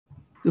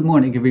Good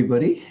morning,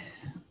 everybody.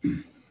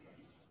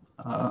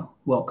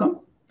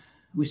 Welcome.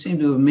 We seem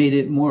to have made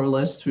it more or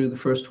less through the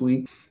first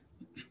week.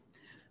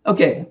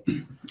 Okay,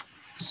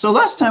 so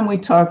last time we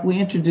talked, we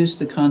introduced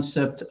the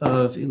concept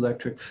of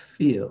electric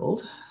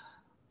field.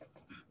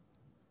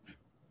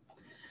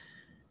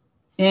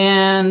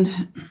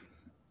 And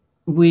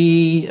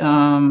we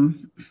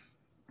found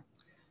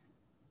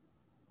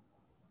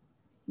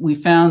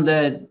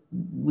that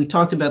we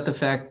talked about the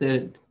fact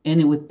that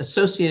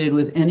associated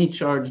with any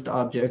charged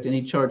object,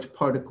 any charged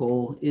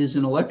particle, is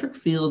an electric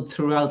field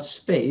throughout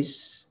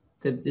space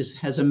that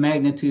has a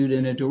magnitude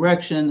and a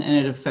direction, and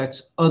it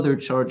affects other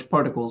charged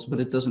particles, but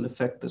it doesn't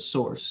affect the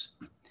source.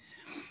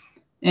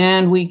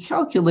 And we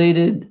found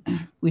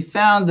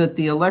that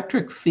the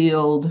electric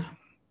field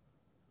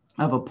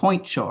of a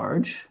point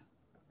charge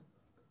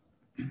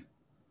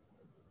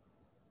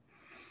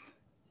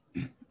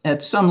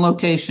at some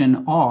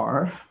location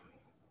R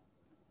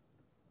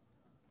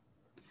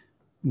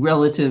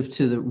relative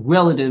to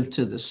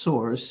the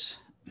source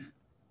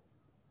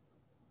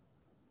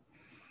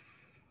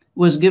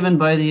was given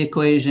by the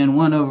equation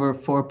 1 over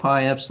 4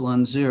 pi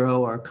epsilon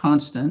 0, our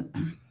constant,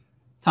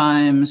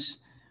 times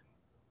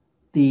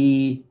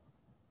the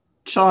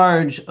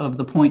charge of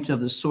the point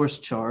of the source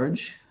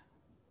charge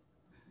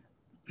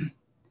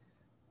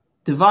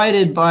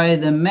divided by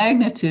the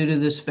magnitude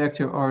of this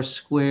vector r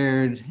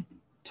squared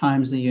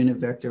times the unit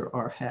vector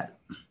r hat.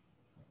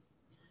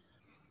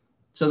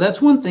 So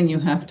that's one thing you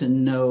have to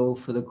know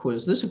for the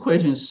quiz. This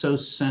equation is so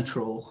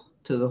central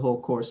to the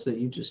whole course that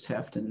you just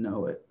have to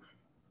know it.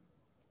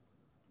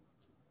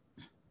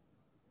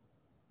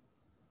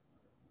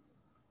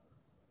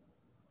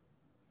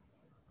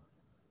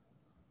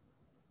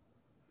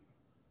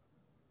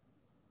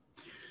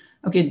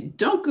 Okay,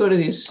 don't go to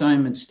the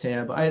assignments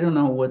tab. I don't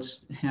know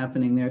what's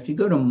happening there. If you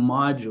go to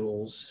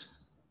modules,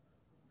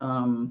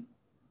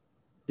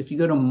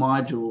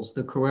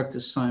 the correct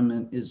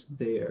assignment is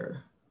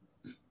there.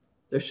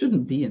 There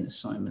shouldn't be an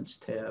assignments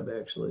tab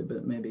actually,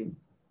 but maybe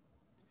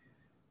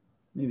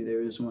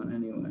there is one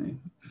anyway.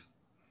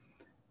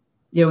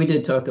 Yeah, we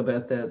did talk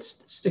about that.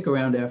 Stick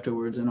around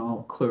afterwards and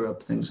I'll clear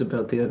up things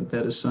about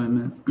that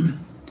assignment.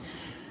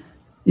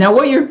 Now,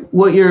 what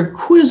your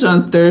quiz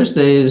on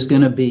Thursday is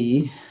going to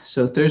be,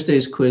 so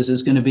Thursday's quiz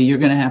is going to be, you're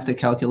going to have to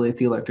calculate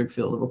the electric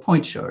field of a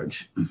point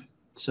charge.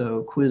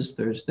 So quiz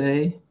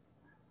Thursday.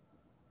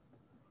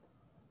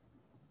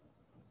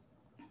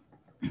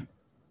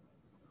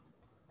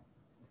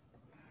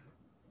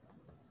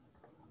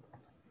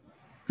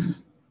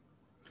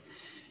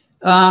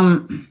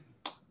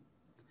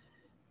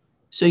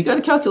 So you got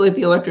to calculate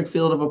the electric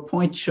field of a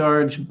point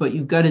charge, but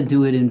you've got to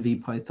do it in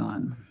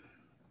VPython.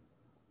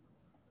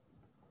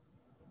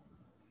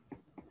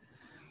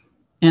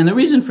 And the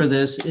reason for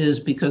this is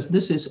because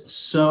this is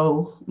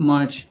so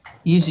much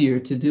easier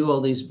to do all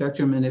these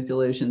vector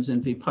manipulations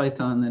in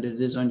VPython than it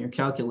is on your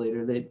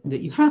calculator,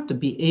 that you have to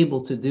be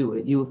able to do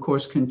it. You, of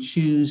course, can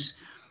choose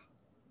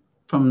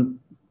from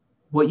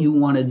what you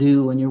want to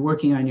do when you're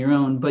working on your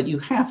own, but you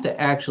have to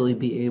actually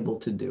be able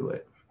to do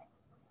it.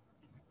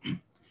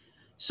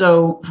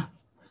 So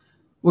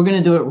we're going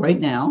to do it right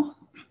now,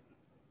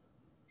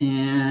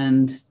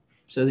 and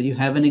so that you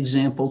have an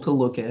example to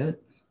look at.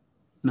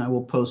 And I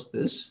will post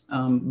this,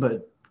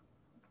 but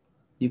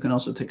you can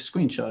also take a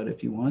screenshot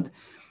if you want.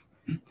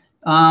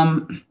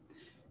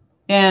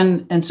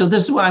 And so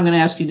this is what I'm going to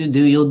ask you to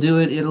do. You'll do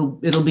it.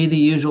 It'll be the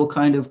usual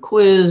kind of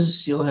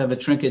quiz. You'll have a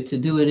trinket to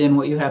do it in.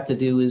 What you have to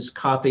do is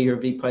copy your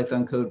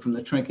VPython code from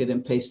the trinket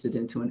and paste it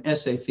into an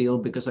essay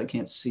field because I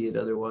can't see it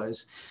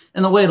otherwise.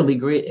 And the way it'll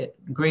be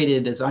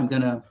graded is I'm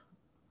going to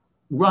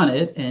run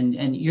it,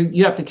 and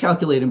you have to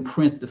calculate and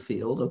print the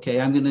field.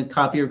 Okay, I'm going to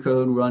copy your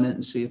code, run it,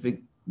 and see if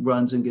it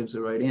runs and gives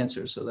the right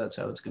answer. So that's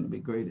how it's going to be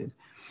graded.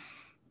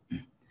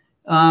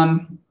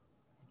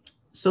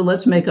 So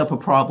let's make up a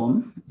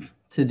problem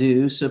to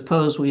do.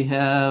 Suppose we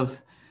have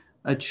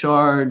a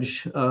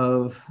charge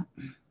of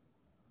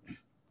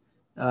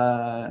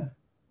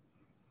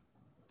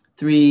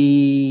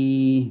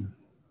 -3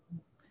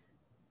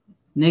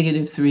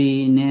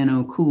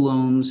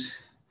 nanocoulombs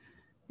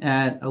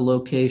at a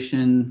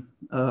location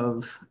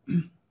of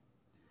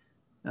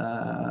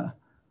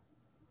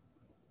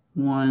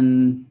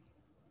 1,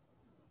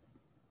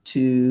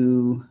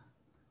 2,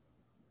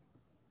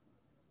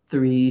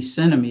 3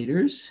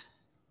 centimeters.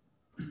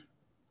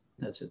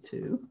 That's a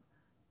 2.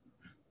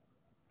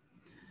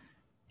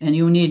 And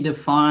you need to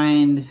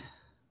find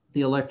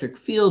the electric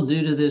field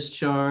due to this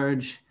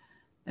charge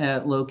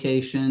at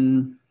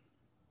location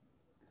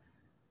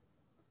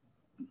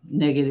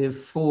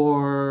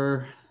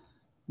 -4,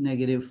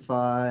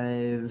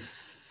 -5,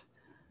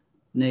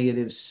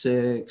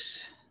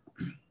 -6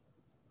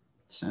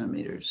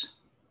 centimeters.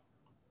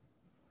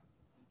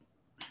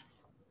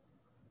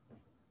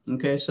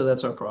 Okay, so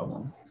that's our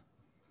problem.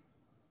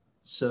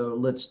 So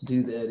let's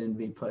do that in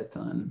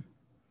VPython.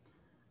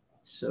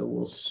 So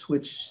we'll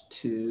switch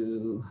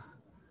to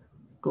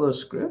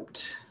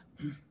GlowScript.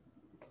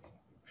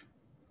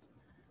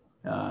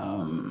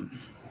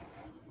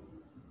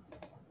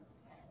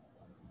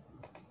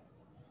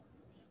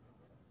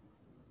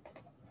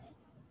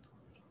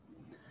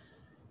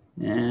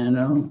 And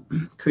I'll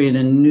create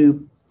a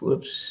new,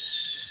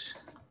 whoops,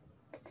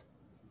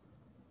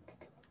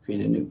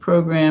 create a new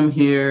program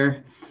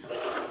here.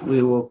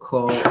 We will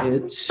call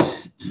it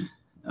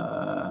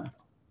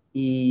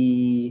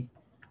E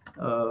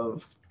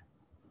of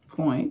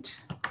point.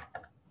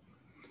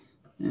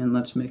 And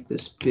let's make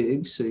this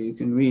big so you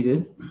can read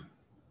it.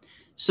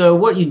 So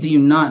what do you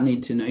not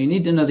need to know? You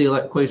need to know the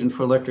equation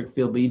for electric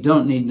field, but you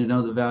don't need to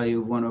know the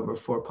value of 1 over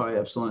 4 pi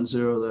epsilon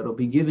 0 that'll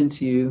be given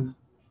to you.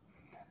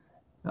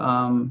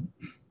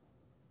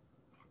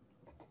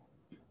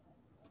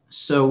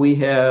 So we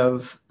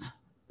have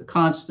the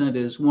constant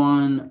is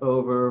 1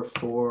 over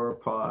 4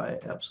 pi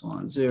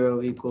epsilon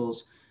 0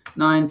 equals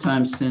 9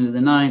 times 10 to the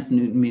 9th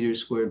Newton meters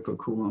squared per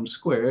Coulomb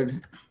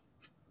squared.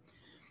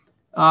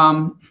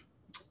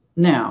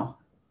 Now,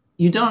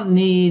 you don't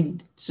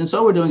need, since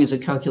all we're doing is a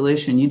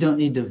calculation, you don't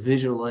need to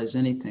visualize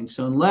anything.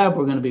 So in lab,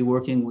 we're going to be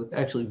working with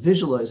actually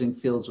visualizing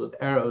fields with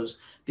arrows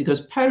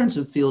because patterns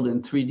of field in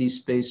 3D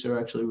space are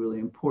actually really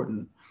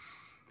important.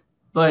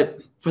 But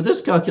for this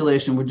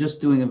calculation, we're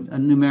just doing a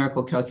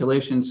numerical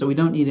calculation, so we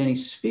don't need any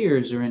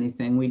spheres or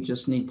anything. We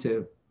just need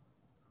to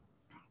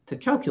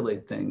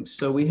calculate things.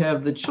 So we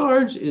have the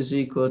charge is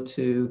equal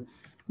to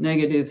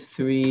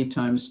 -3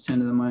 times 10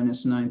 to the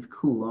minus 9th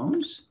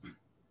coulombs.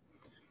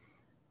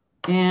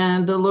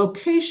 And the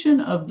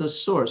location of the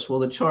source, well,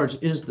 the charge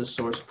is the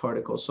source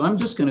particle. So I'm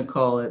just going to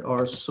call it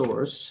our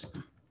source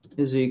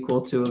is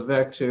equal to a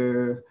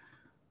vector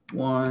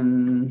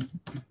 1,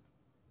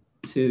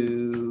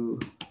 2,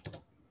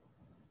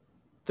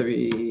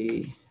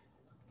 3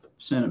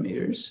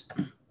 centimeters.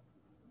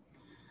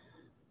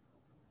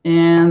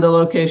 And the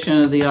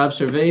location of the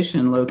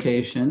observation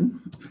location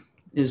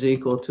is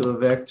equal to a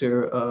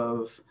vector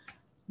of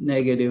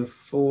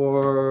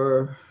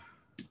 -4,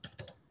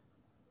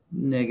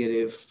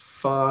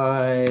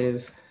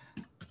 -5,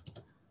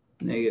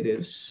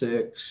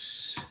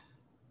 -6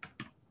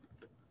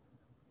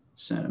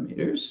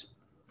 centimeters.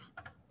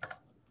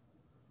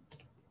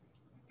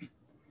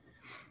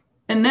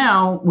 And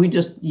now we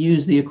just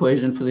use the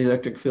equation for the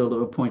electric field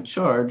of a point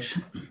charge.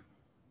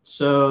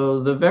 So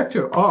the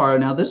vector r,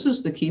 now this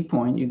is the key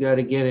point. You got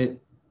to get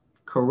it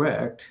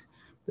correct.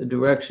 The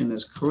direction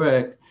is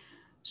correct.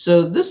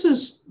 So this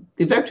is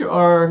the vector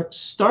r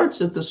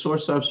starts at the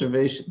source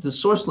observation, the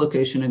source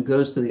location, and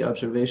goes to the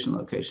observation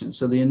location.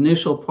 So the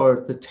initial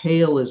part, the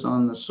tail is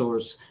on the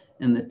source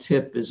and the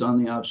tip is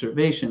on the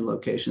observation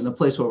location, the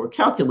place where we're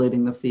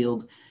calculating the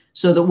field,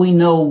 so that we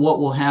know what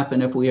will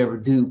happen if we ever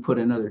do put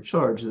another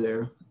charge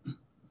there.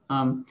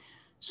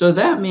 So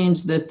that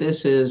means that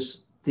this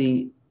is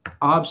the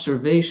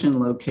observation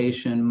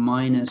location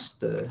minus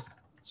the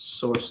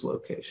source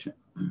location.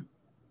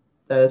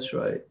 That's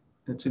right.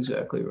 That's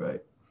exactly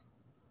right.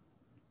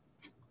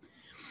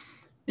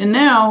 And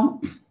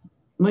now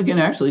we can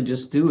actually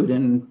just do it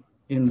in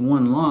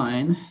one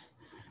line.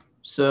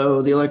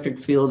 So the electric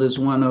field is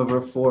 1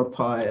 over 4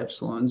 pi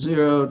epsilon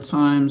 0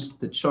 times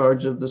the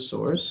charge of the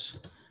source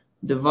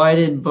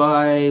divided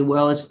by,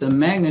 well, it's the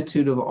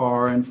magnitude of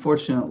r. And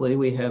fortunately,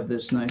 we have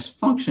this nice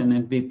function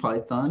in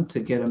BPython to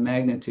get a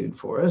magnitude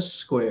for us,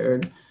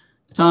 squared,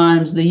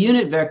 times the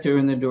unit vector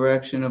in the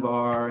direction of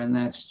r, and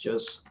that's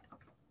just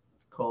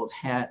called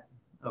hat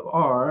of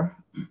r.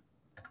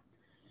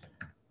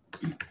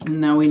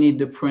 And now we need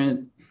to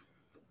print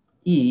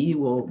E.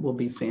 We'll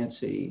be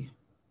fancy.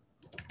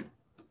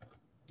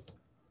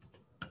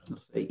 We'll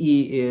say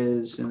E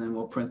is, and then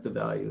we'll print the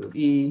value of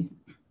E.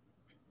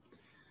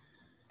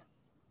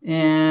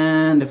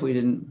 And if we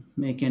didn't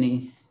make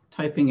any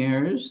typing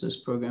errors, this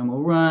program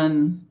will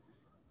run.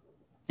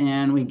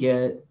 And we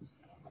get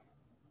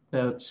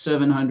about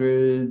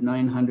 700,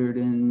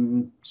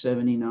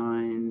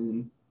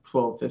 979,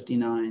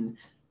 1259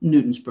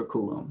 newtons per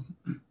coulomb.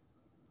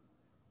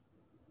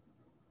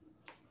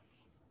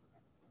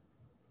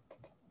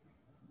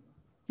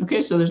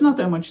 Okay, so there's not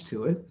that much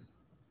to it,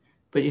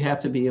 but you have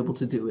to be able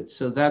to do it.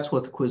 So that's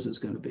what the quiz is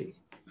going to be.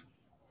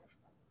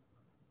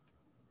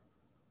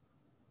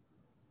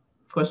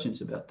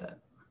 Questions about that?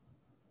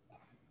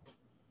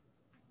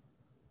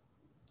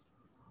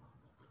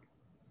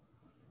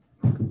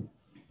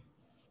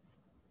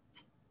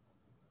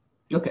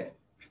 Okay.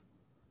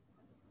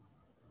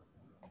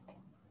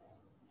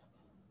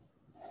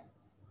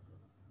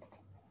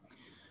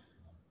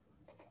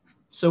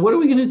 So what are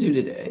we going to do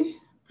today?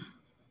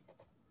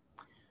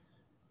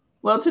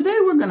 Well, today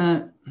we're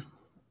going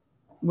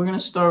to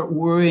start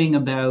worrying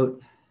about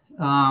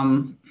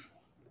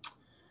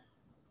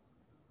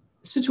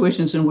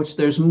situations in which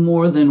there's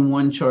more than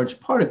one charged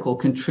particle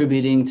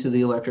contributing to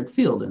the electric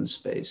field in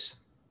space.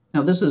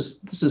 Now, this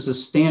is a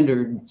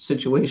standard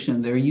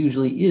situation. There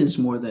usually is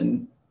more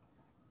than.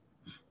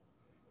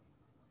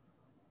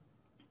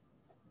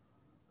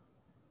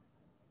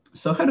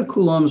 So how do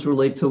coulombs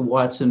relate to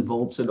watts and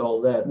volts and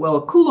all that? Well,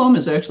 a coulomb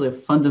is actually a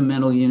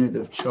fundamental unit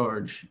of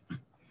charge.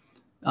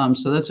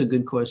 So that's a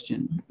good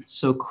question.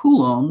 So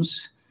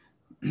coulombs,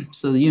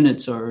 so the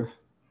units are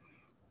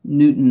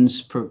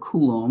newtons per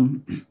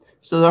coulomb.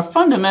 So there are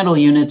fundamental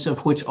units of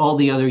which all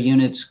the other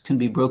units can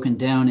be broken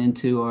down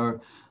into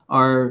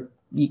are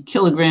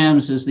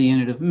kilograms as the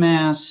unit of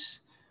mass.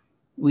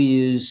 We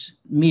use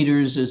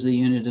meters as the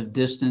unit of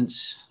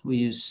distance. We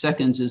use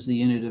seconds as the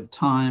unit of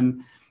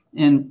time.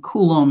 And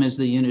coulomb is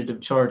the unit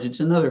of charge. It's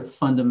another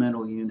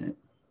fundamental unit.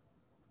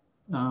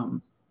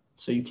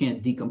 So you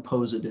can't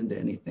decompose it into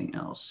anything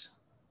else.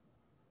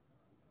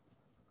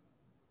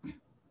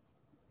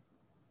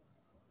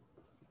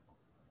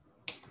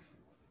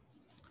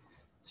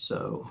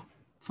 So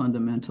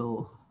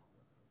fundamental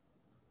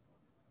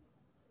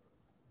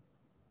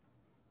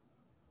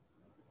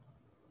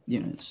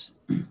units.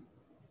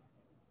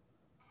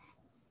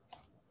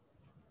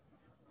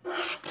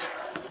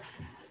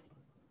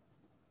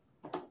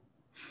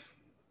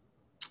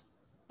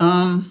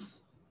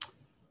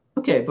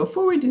 Okay,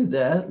 before we do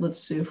that,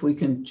 let's see if we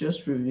can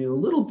just review a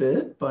little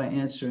bit by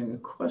answering a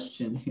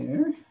question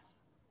here.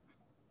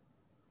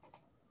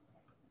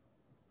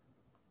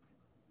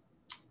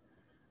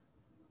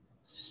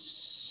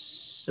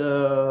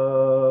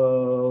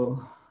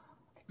 So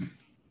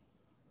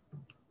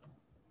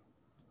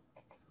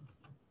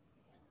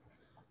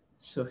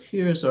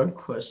here's our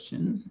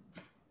question.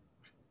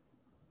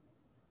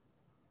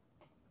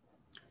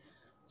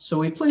 So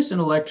we place an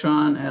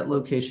electron at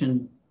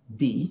location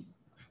B.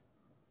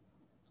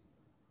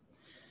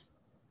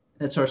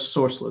 That's our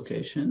source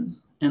location.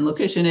 And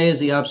location A is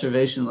the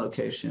observation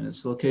location.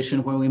 It's the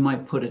location where we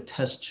might put a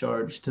test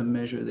charge to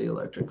measure the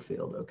electric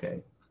field,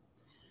 okay?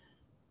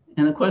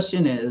 And the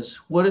question is,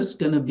 what is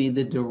going to be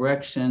the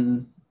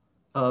direction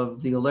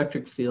of the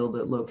electric field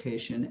at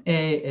location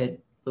A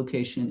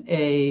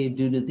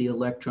due to the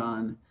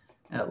electron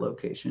at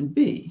location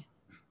B?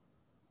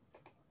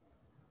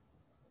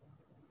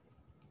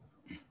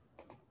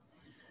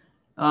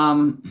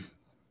 Now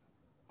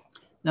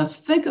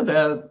think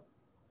about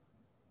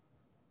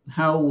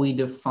how we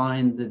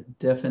define the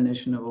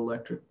definition of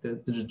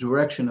the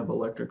direction of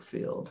electric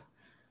field.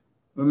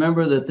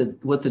 Remember that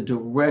what the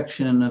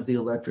direction of the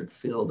electric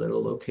field at a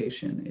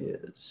location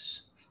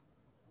is.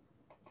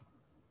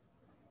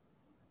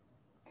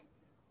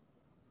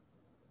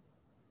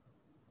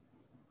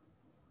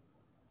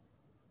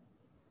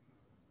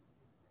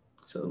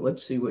 So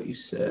let's see what you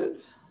said.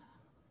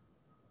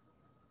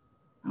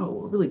 Oh,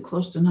 we're really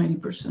close to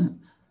 90%.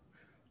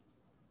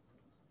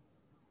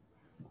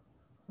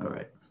 All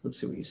right, let's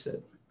see what you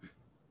said.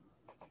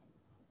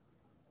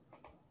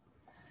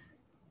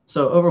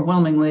 So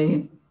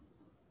overwhelmingly,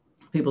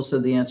 people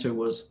said the answer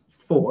was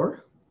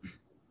 4.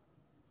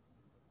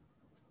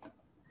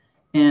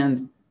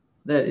 And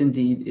that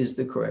indeed is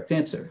the correct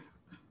answer.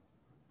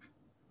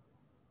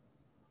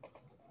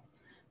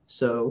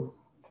 So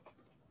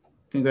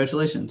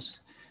congratulations,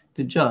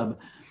 good job.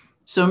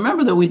 So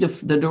remember that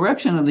the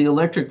direction of the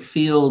electric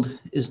field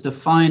is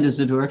defined as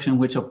the direction in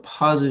which a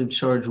positive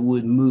charge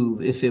would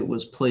move if it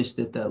was placed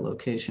at that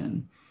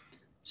location.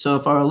 So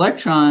if our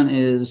electron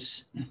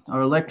is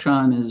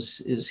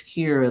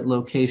here at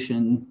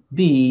location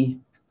B,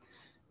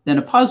 then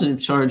a positive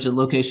charge at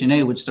location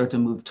A would start to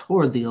move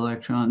toward the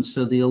electron.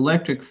 So the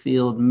electric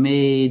field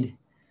made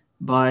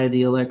by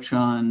the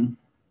electron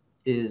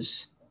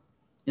is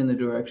in the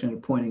direction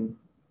of pointing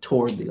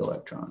toward the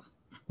electron.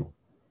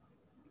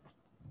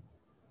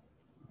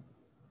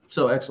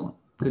 So excellent,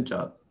 good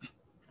job.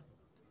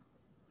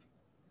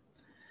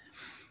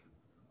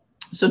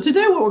 So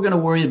today what we're going to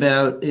worry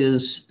about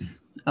is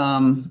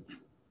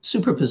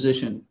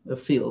superposition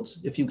of fields.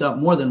 If you've got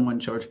more than one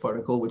charged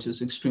particle, which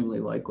is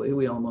extremely likely,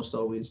 we almost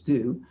always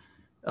do,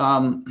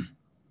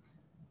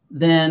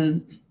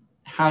 then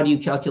how do you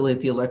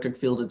calculate the electric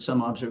field at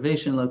some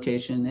observation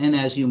location? And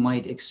as you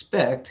might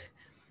expect,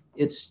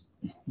 it's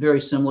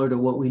very similar to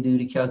what we do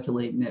to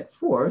calculate net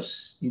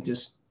force. You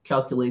just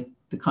calculate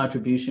the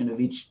contribution of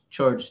each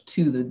charge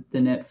to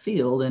the net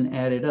field and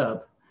add it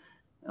up.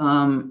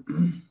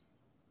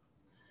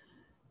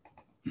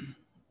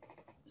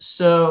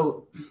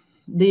 So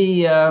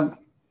and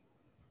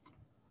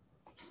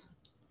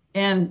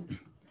I'm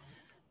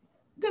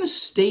going to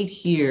state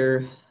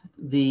here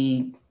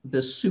the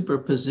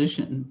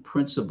superposition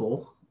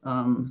principle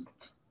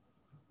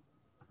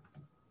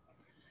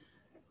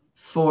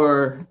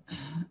for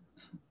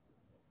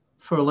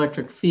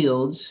electric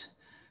fields.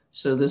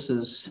 So this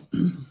is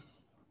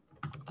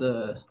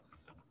the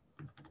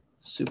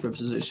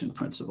superposition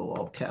principle.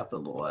 I'll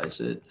capitalize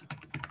it.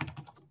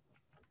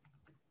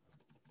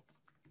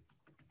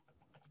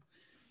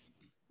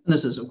 And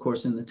this is, of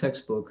course, in the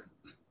textbook.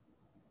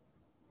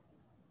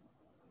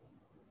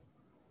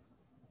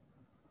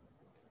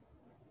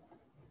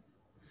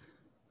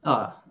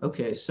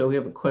 Okay, so we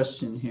have a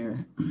question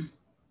here.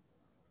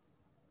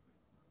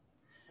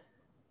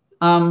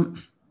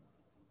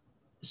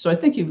 So I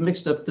think you've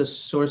mixed up the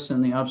source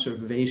and the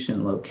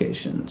observation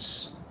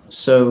locations.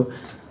 So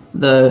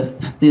the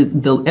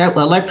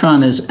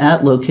electron is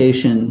at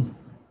location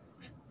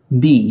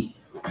B.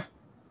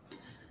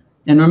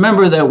 And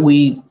remember that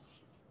we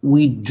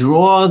we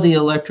draw the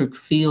electric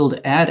field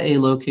at a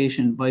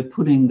location by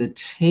putting the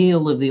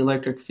tail of the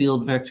electric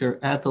field vector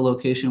at the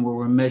location where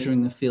we're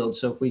measuring the field.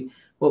 So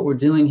what we're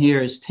doing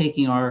here is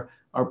taking our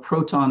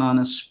proton on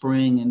a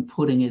spring and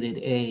putting it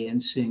at A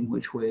and seeing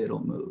which way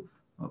it'll move,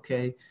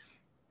 okay?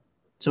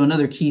 So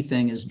another key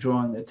thing is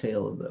drawing the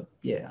tail of the,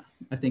 yeah,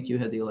 I think you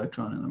had the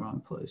electron in the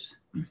wrong place.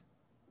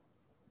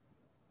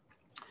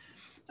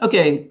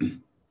 Okay,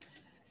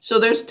 so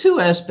there's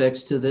two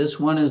aspects to this.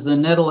 One is the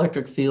net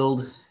electric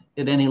field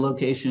at any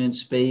location in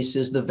space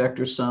is the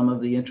vector sum of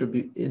the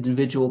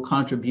individual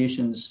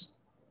contributions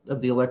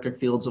of the electric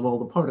fields of all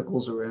the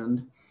particles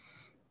around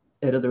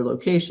at other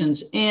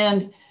locations.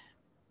 And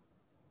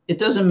it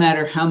doesn't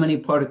matter how many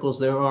particles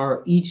there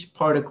are, each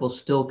particle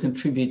still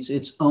contributes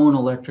its own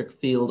electric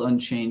field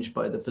unchanged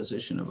by the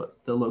position of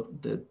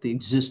the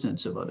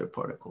existence of other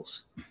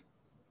particles.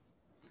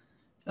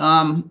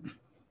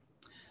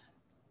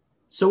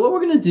 So what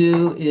we're going to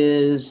do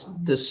is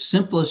the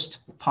simplest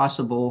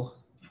possible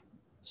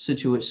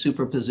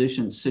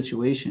superposition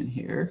situation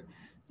here.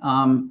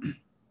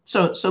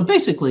 So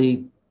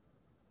basically,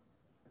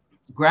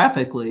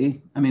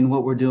 graphically, I mean,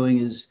 what we're doing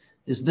is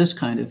this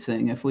kind of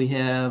thing. If we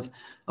have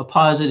a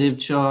positive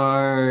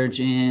charge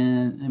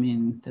and, I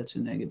mean, that's a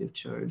negative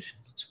charge,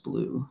 it's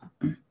blue.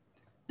 A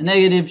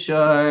negative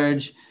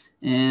charge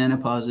and a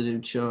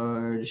positive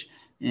charge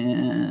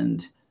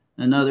and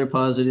another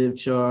positive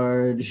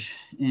charge,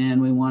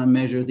 and we want to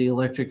measure the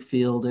electric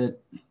field at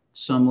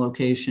some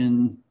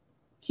location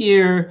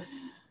here.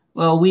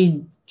 Well,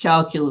 we'd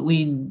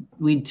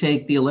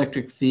take the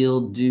electric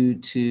field due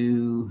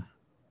to,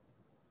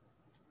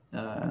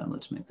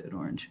 let's make that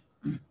orange.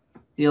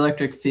 The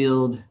electric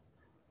field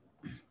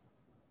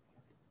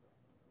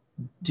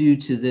due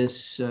to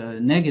this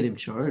negative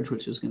charge,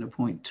 which is going to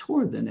point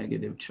toward the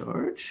negative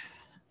charge.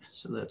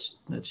 So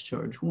that's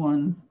charge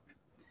 1.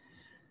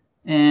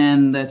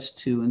 And that's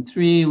 2 and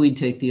 3. We'd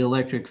take the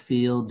electric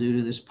field due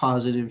to this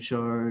positive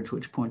charge,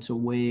 which points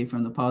away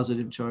from the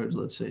positive charge.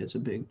 Let's say it's a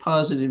big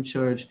positive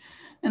charge.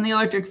 And the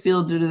electric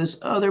field due to this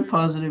other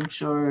positive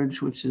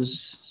charge, which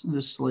is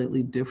a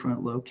slightly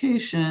different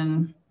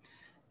location.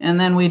 And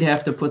then we'd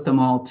have to put them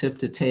all tip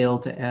to tail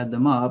to add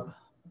them up.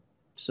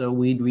 So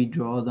we'd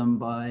redraw them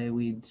by,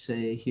 we'd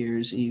say,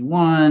 here's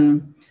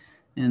E1.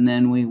 And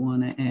then we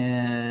want to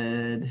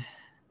add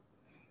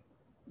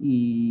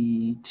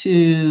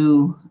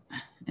E2.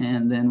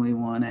 And then we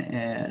want to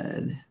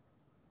add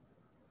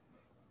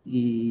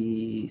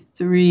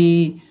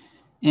E3.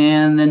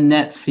 And the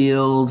net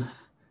field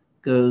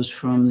goes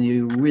from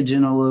the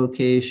original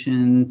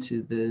location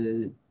to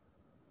the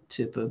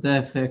tip of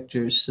that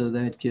vector. So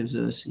that gives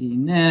us E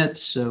net.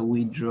 So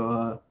we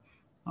draw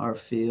our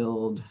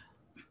field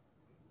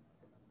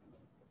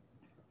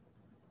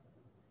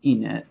E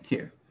net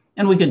here.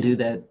 And we can do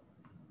that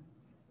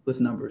with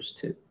numbers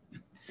too.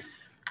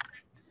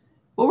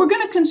 What we're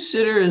going to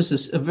consider is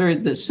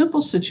the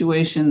simple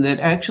situation that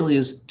actually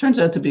turns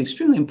out to be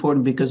extremely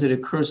important because it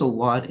occurs a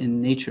lot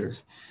in nature.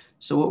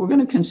 So what we're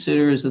going to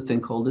consider is the thing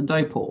called a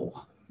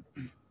dipole.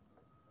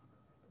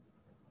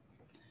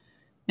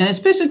 And it's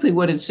basically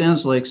what it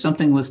sounds like,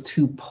 something with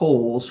two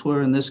poles,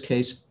 where in this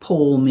case,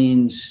 pole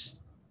means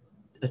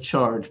a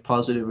charge,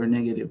 positive or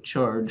negative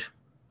charge.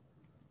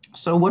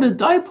 So what a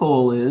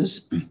dipole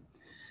is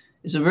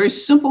a very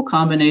simple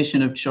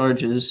combination of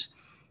charges.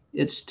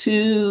 It's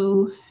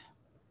two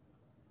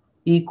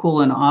equal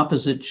and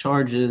opposite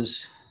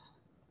charges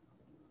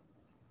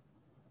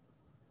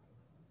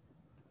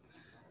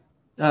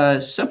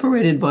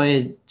separated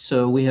by,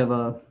 so we have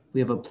a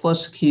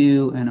plus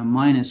Q and a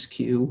minus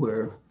Q,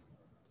 where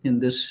in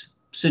this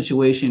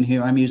situation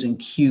here, I'm using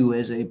Q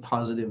as a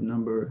positive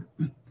number,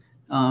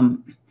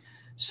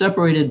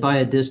 separated by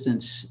a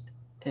distance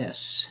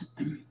S.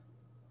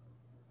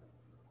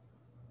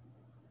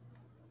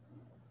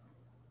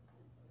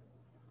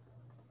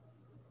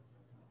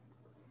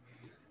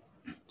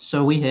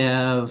 So we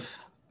have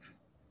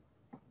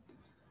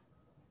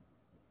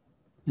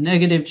a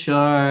negative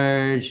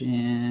charge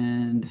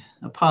and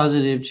a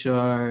positive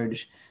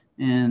charge,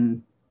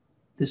 and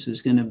this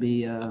is going to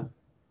be a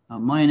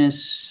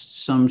minus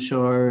some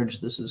charge.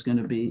 This is going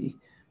to be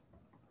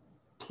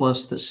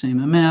plus the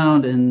same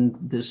amount, and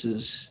that's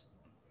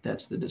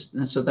the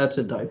distance. So that's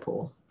a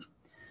dipole.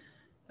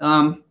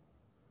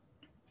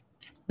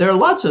 There are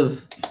lots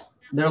of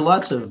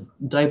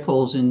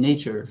dipoles in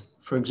nature.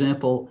 For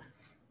example,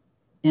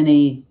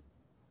 a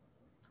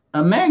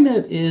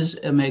magnet is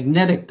a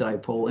magnetic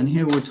dipole, and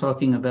here we're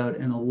talking about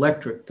an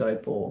electric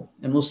dipole.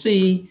 And we'll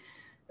see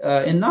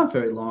in not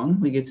very long,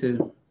 we get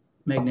to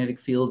magnetic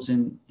fields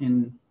in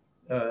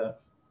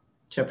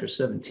chapter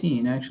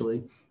 17,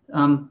 actually.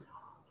 You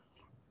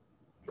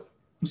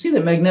see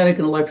that magnetic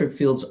and electric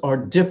fields are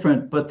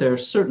different, but there are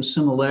certain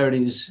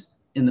similarities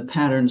in the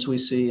patterns we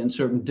see and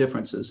certain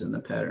differences in the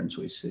patterns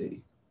we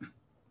see.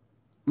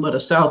 But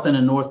a south and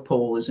a north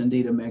pole is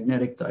indeed a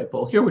magnetic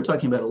dipole. Here we're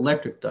talking about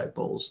electric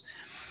dipoles.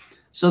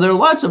 So there are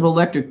lots of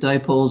electric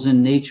dipoles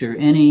in nature.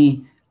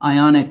 Any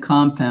ionic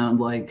compound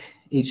like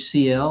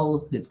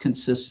HCl that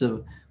consists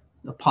of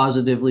a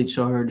positively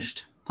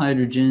charged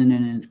hydrogen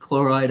and a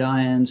chloride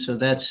ion. So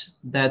that's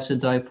a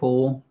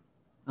dipole.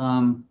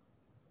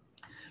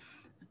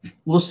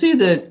 We'll see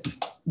that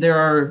there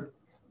are,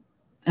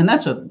 and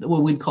that's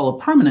what we'd call a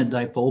permanent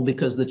dipole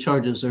because the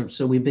charges are,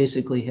 so we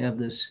basically have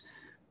this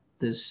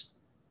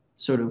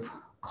sort of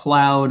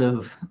cloud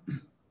of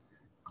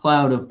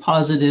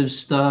positive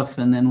stuff,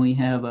 and then we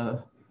have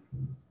a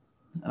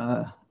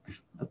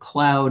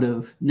cloud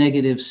of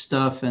negative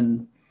stuff,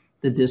 and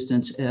the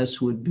distance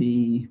s would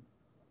be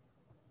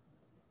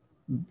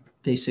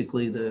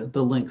basically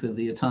the length of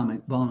the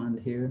atomic bond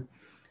here.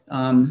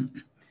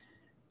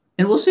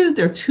 And we'll see that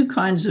there are two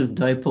kinds of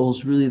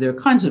dipoles. Really, there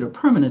are kinds that are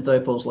permanent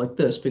dipoles like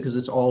this because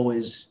it's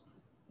always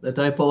a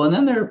dipole, and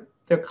then there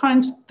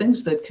are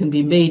things that can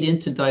be made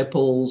into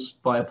dipoles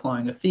by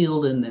applying a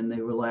field, and then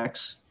they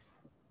relax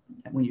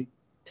when you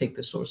take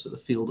the source of the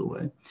field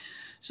away.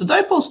 So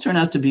dipoles turn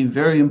out to be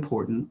very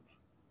important.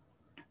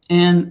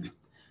 And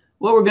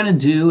what we're going to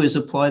do is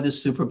apply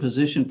this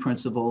superposition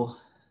principle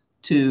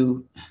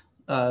to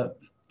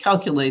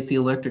calculate the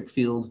electric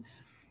field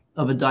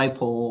of a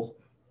dipole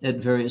at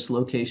various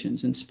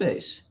locations in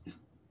space.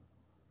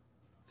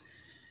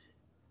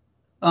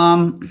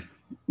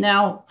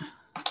 Now,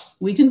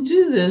 we can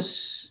do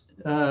this,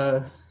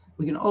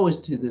 we can always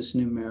do this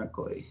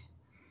numerically.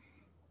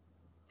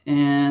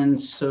 And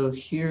so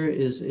here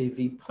is a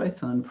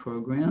VPython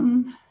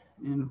program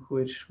in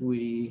which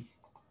we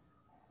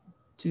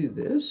do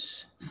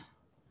this.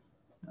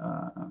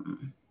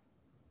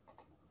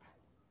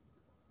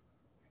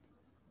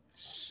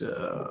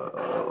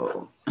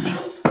 So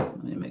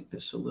let me make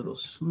this a little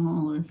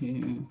smaller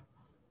here.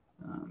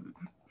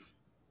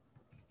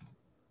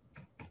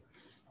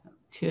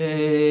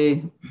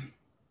 Okay.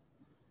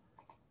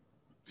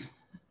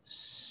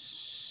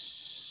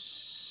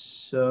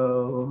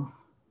 So,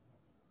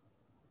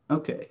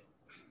 okay.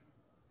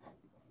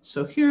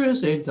 So here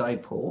is a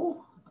dipole.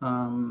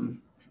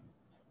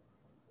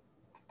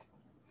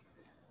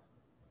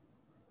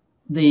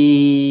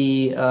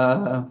 The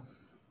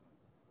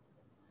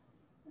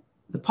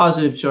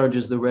positive charge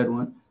is the red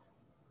one,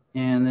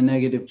 and the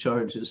negative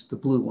charge is the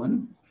blue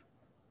one.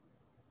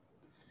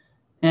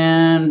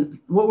 And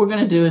what we're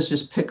going to do is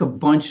just pick a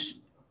bunch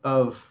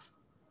of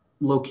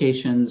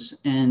locations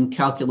and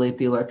calculate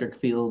the electric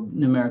field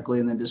numerically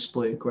and then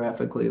display it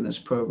graphically in this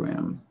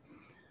program.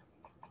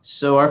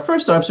 So our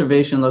first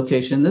observation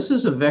location, this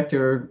is a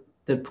vector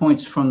that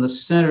points from the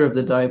center of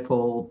the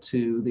dipole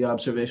to the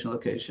observation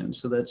location.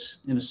 So that's,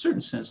 in a certain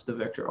sense, the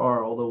vector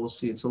r, although we'll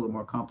see it's a little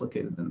more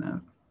complicated than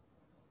that.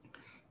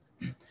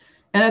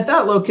 And at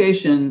that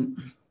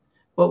location,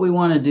 what we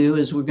want to do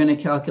is we're going to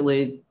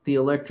calculate the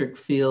electric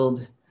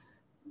field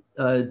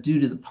due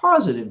to the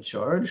positive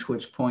charge,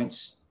 which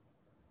points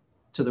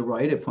to the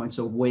right. It points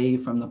away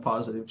from the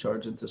positive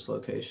charge at this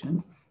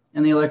location.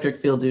 And the electric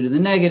field due to the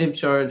negative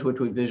charge, which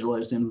we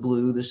visualized in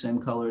blue, the same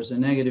color as the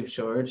negative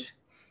charge.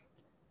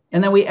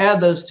 And then we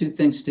add those two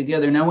things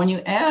together. Now, when you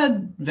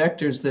add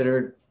vectors that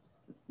are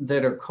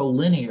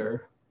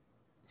collinear,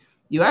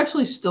 you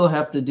actually still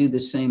have to do the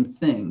same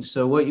thing.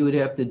 So what you would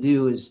have to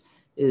do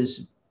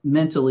is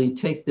mentally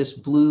take this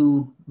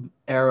blue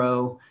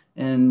arrow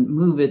and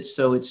move it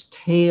so its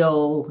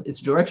tail,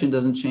 its direction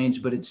doesn't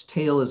change, but its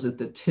tail is at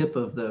the tip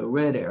of the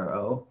red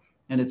arrow,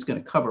 and it's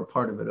going to cover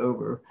part of it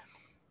over.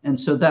 And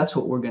so that's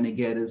what we're going to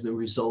get as the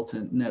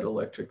resultant net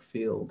electric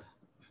field.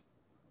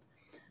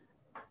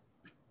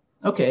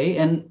 Okay,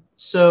 and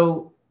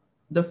so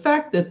the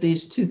fact that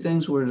these two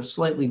things were at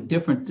slightly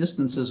different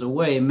distances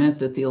away meant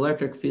that the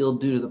electric field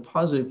due to the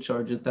positive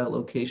charge at that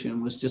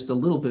location was just a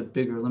little bit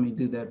bigger. Let me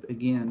do that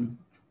again.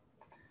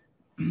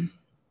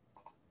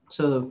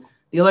 So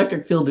the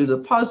electric field due to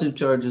the positive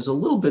charge is a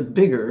little bit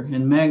bigger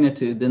in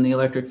magnitude than the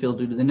electric field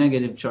due to the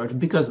negative charge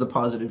because the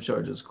positive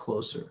charge is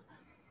closer.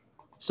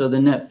 So the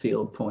net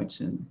field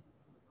points in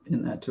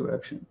that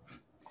direction.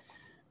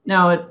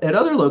 Now at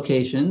other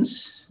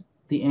locations,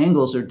 the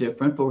angles are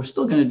different, but we're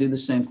still going to do the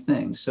same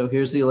thing. So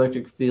here's the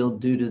electric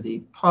field due to the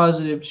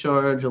positive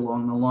charge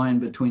along the line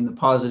between the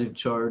positive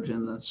charge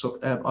and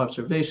the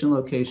observation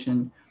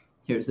location.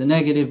 Here's the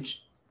negative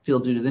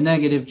field due to the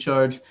negative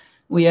charge.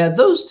 We add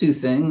those two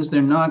things.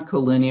 They're not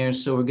collinear,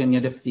 so we're going to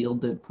get a field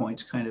that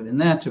points kind of in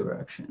that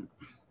direction.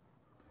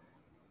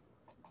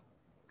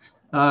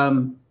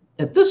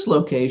 At this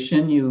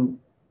location, you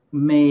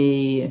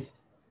may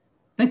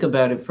think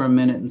about it for a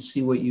minute and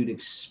see what you'd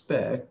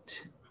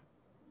expect.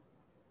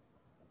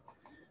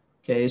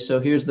 Okay, so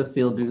here's the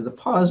field due to the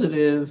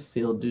positive,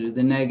 field due to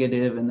the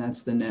negative, and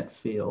that's the net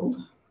field.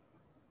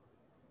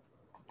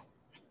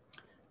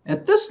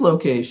 At this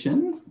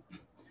location,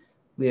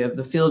 we have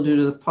the field due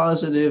to the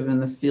positive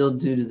and the field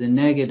due to the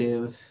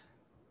negative.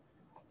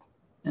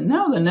 And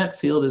now the net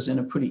field is in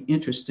a pretty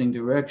interesting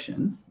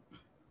direction.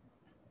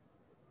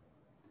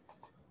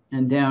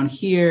 And down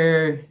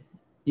here,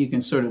 you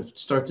can sort of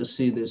start to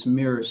see this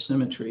mirror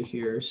symmetry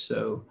here.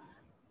 So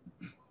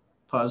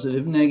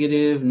positive,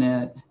 negative,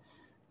 net.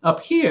 Up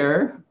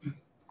here,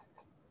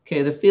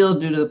 okay, the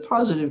field due to the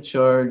positive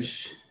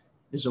charge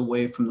is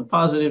away from the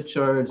positive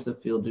charge, the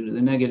field due to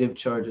the negative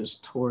charge is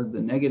toward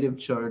the negative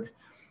charge.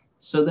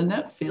 So the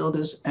net field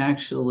is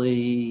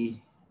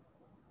actually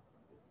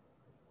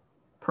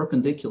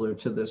perpendicular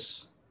to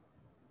this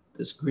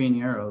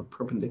green arrow,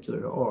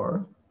 perpendicular to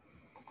R.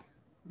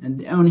 And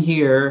down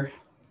here,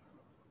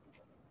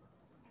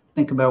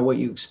 think about what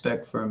you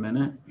expect for a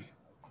minute.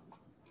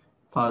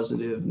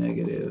 Positive,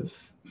 negative,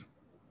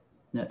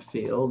 net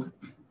field.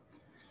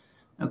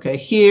 Okay,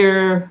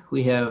 here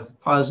we have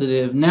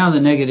positive. Now the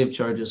negative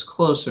charge is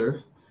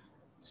closer.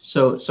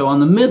 So on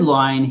the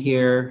midline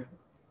here,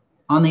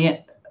 on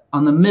the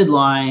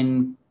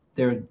midline,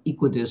 they're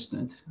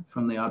equidistant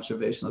from the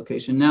observation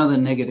location. Now the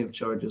negative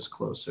charge is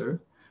closer.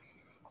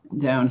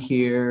 Down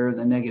here,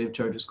 the negative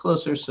charge is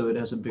closer, so it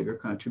has a bigger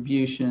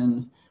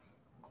contribution.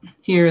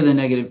 Here, the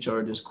negative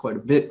charge is quite a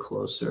bit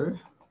closer.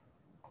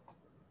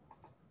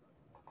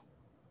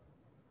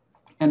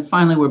 And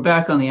finally, we're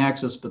back on the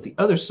axis, but the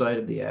other side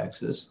of the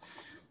axis.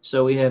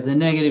 So we have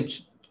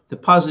the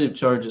positive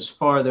charge is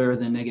farther,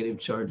 the negative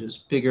charge is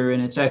bigger,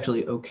 and it's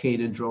actually okay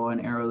to draw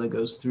an arrow that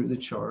goes through the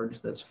charge.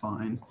 That's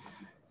fine.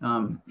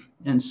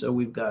 And so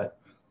we've got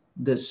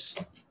this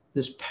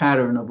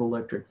pattern of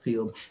electric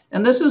field.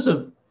 And this is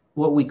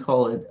what we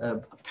call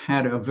a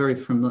pattern,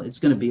 it's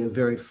going to be a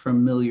very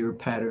familiar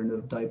pattern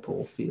of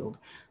dipole field.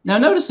 Now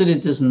notice that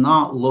it does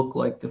not look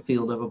like the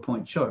field of a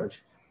point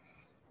charge.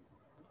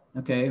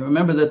 Okay,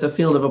 remember that the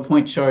field of a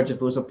point charge, if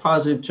it was a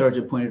positive charge,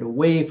 it pointed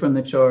away from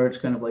the charge,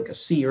 kind of like a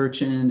sea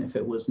urchin. If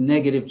it was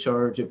negative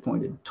charge, it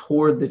pointed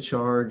toward the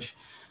charge.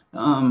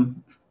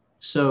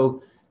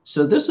 So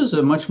this is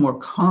a much more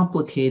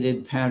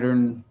complicated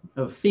pattern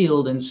of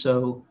field, and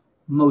so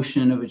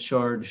motion of a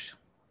charge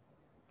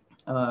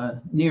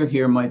near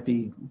here might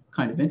be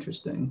kind of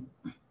interesting.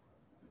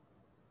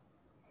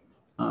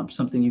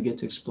 Something you get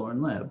to explore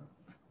in lab.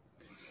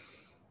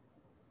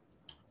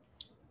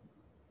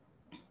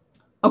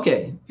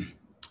 Okay,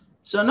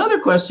 so another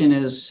question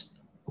is,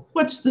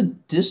 what's the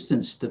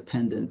distance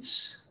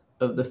dependence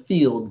of the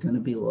field going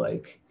to be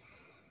like?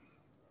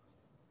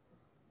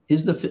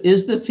 Is the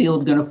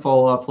field going to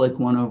fall off like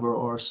 1 over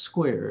r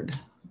squared?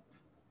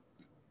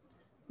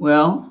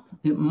 Well,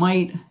 it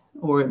might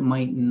or it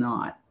might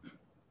not.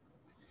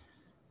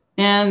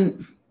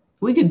 And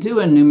we could do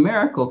a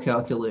numerical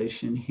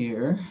calculation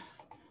here.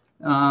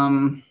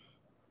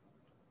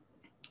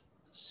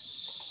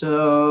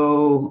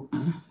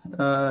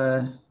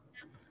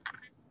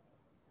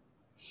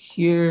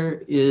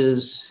 Here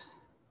is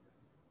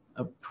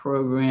a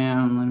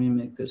program, let me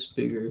make this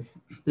bigger,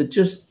 that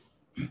just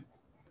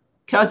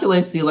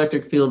calculates the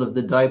electric field of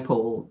the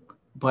dipole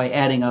by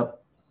adding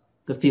up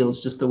the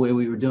fields just the way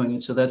we were doing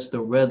it. So that's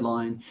the red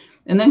line.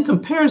 And then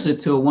compares it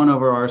to a 1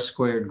 over r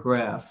squared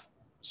graph,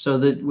 so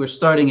that we're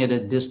starting at a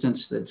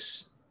distance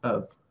that's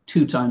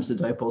 2 times the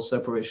dipole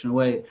separation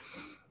away.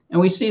 And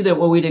we see that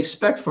what we'd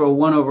expect for a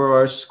 1 over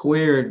r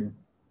squared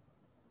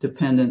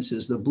dependence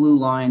is the blue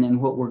line, and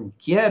what we're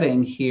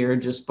getting here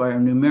just by our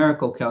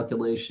numerical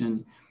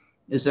calculation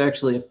is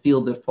actually a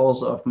field that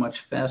falls off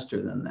much faster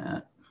than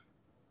that.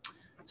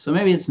 So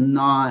maybe it's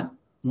not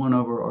 1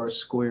 over r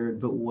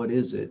squared, but what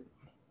is it?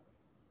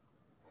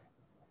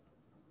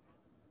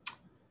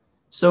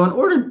 So in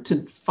order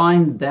to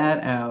find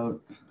that out,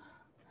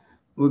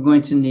 we're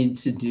going to need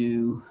to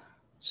do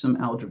some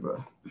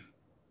algebra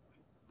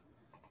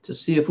to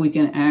see if we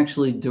can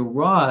actually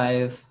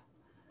derive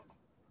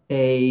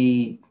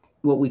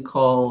what we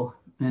call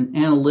an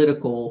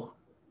analytical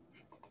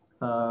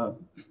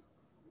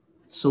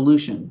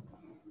solution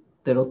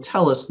that'll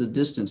tell us the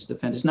distance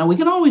dependence. Now we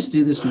can always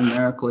do this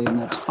numerically, and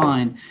that's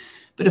fine.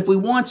 But if we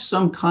want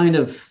some kind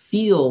of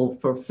feel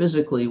for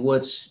physically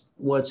what's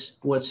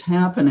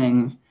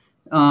happening,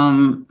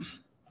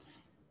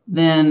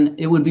 then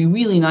it would be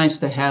really nice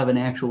to have an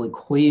actual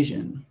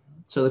equation.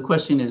 So the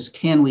question is,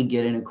 can we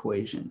get an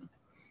equation?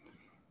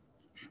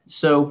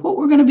 So what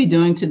we're going to be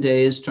doing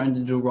today is trying to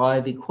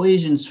derive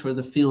equations for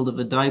the field of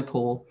a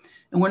dipole.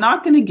 And we're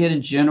not going to get a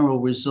general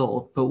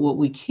result, but what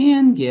we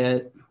can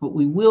get, what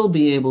we will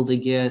be able to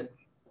get,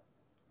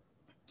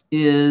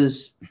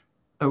 is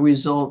a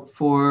result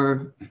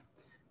for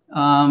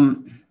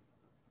the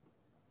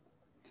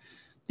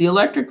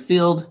electric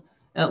field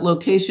at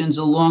locations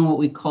along what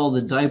we call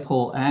the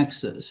dipole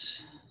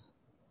axis.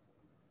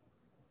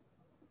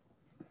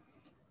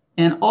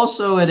 And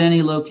also at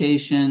any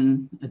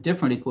location, a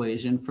different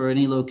equation for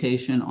any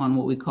location on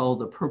what we call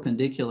the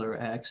perpendicular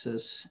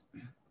axis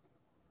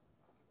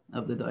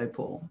of the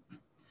dipole.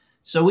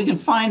 So we can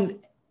find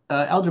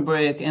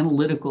algebraic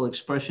analytical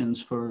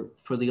expressions for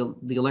the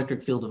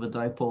electric field of a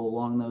dipole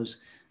along those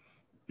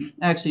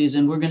axes,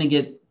 and we're going to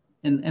get,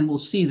 and we'll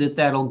see that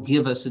that'll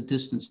give us a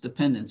distance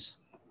dependence.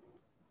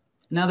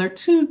 Now there are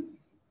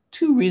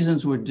two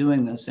reasons we're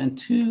doing this, and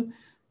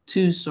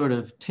two sort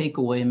of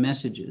takeaway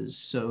messages.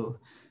 So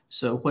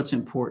what's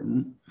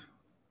important?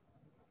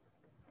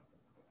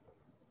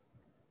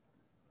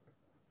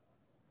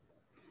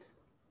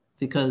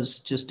 Because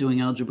just doing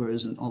algebra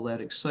isn't all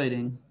that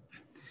exciting.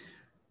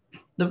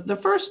 The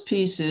first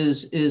piece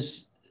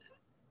is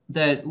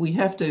that we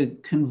have to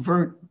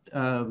convert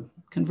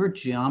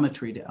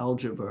geometry to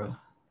algebra.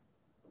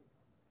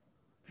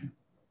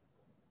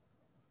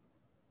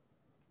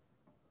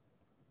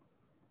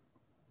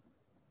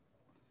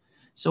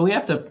 So we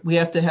have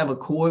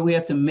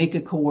to make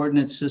a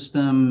coordinate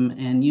system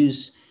and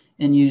use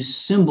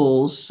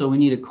symbols. So we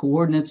need a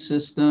coordinate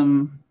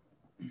system.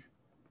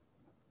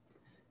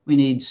 We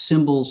need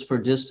symbols for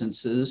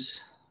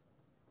distances,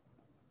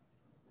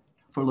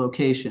 for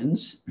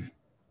locations.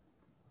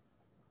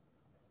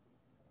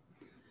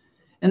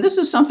 And this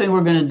is something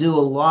we're going to do a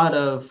lot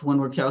of when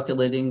we're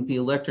calculating the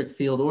electric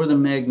field or the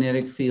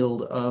magnetic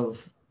field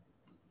of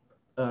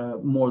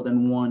more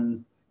than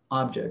one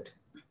object.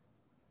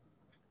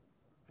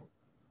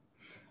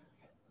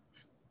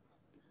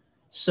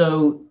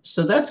 So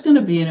that's going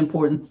to be an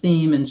important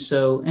theme, and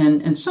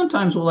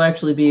sometimes we'll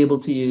actually be able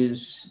to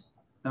use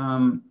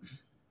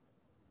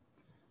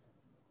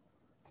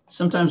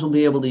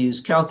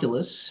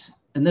calculus.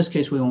 In this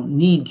case, we won't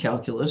need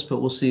calculus,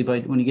 but we'll see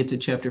when you get to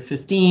chapter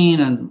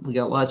 15, and we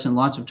got lots and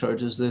lots of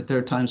charges, that there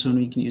are times when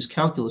we can use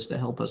calculus to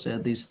help us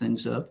add these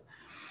things up.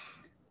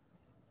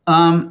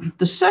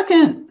 The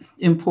second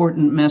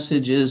important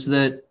message is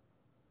about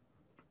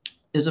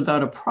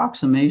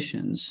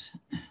approximations.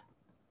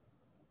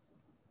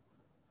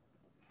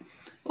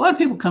 A lot of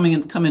people come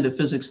into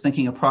physics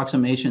thinking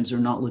approximations are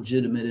not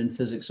legitimate in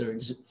physics, or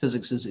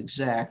physics is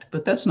exact,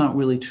 but that's not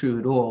really true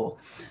at all.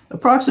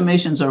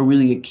 Approximations are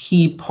really a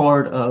key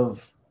part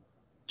of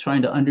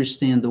trying to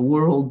understand the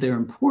world. They're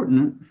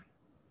important.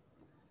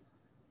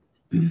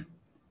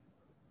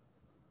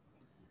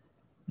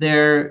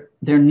 They're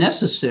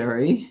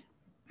necessary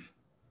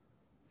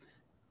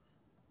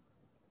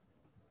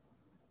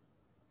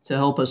to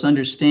help us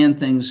understand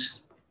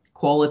things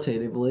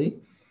qualitatively.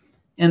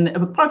 And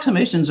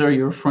approximations are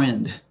your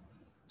friend.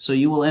 So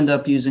you will end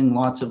up using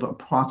lots of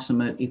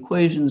approximate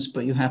equations,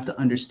 but you have to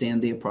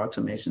understand the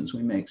approximations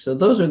we make. So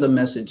those are the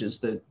messages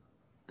that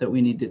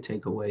we need to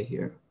take away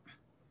here.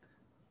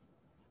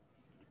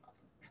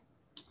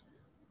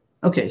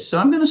 Okay, so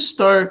I'm going to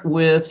start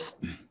with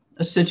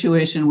a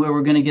situation where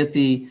we're going to get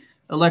the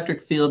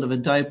electric field of a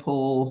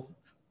dipole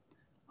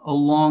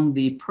along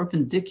the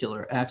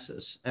perpendicular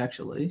axis,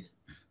 actually.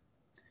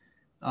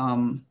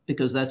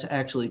 Because that's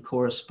actually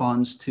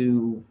corresponds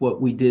to what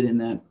we did in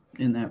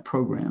that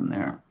program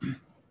there.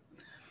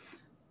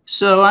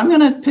 So I'm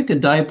going to pick a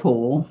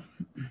dipole,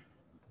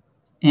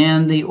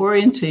 and the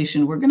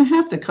orientation, we're going to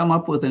have to come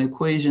up with an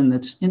equation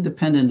that's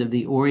independent of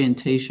the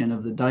orientation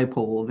of the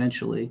dipole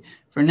eventually.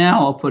 For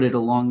now, I'll put it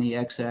along the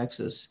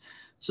x-axis.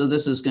 So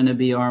this is going to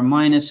be r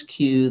minus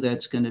q,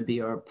 that's going to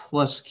be r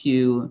plus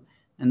q,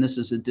 and this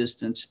is a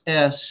distance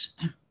s.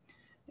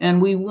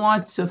 And we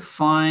want to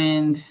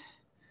find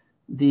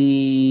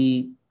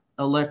the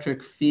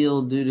electric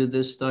field due to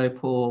this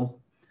dipole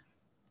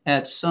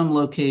at some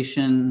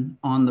location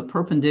on the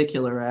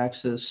perpendicular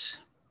axis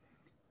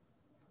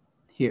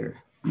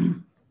here.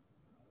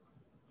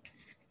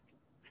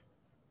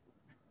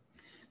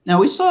 Now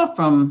we saw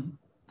from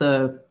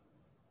doing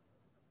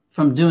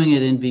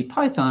it in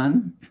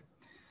VPython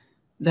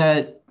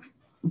that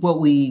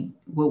what we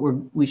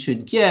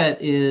should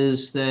get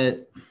is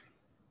that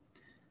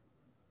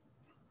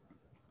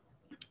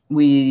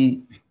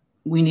we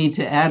need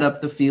to add up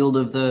the field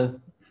of the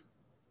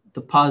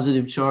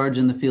positive charge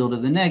and the field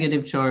of the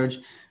negative charge.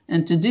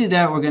 And to do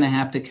that, we're going to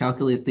have to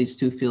calculate these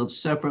two fields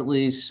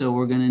separately. So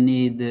we're going to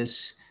need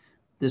this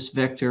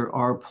vector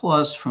r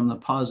plus from the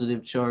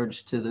positive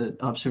charge to the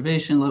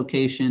observation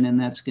location, and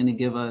that's going to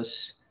give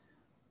us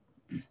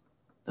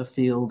a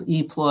field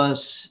E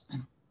plus.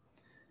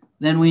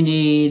 Then we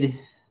need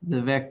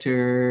the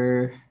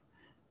vector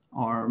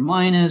r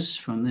minus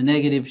from the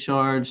negative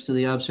charge to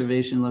the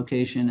observation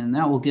location, and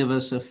that will give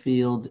us a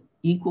field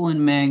equal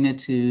in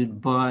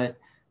magnitude but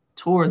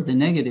toward the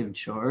negative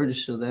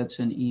charge, so that's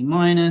an E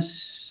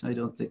minus. I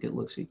don't think it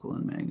looks equal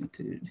in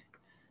magnitude.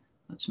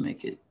 Let's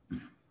make it a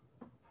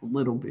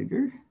little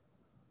bigger.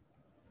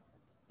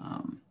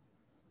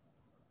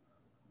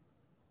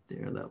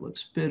 There, that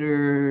looks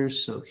better.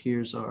 So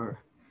here's our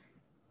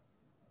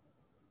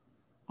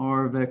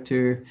R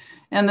vector,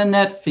 and the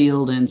net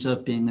field ends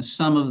up being the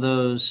sum of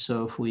those.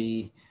 So if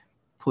we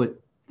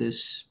put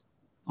this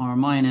R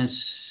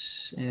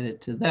minus, add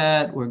it to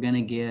that, we're going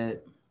to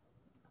get,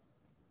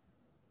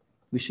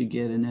 we should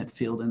get a net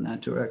field in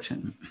that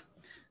direction.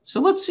 So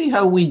let's see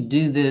how we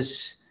do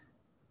this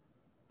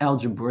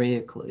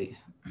algebraically.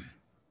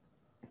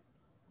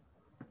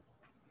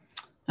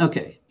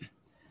 Okay,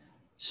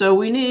 so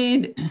we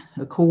need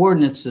a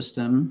coordinate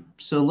system.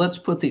 So let's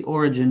put the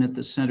origin at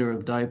the center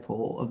of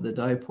the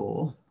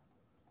dipole.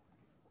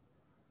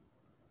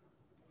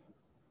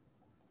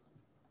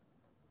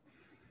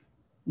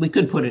 We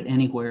could put it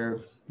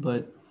anywhere,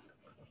 but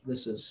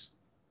this is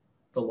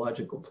the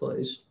logical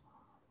place.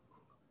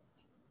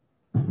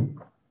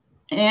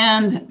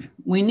 And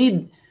we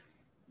need,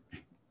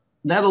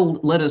 that'll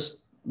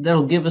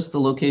give us the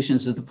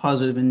locations of the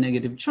positive and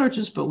negative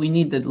charges, but we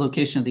need the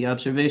location of the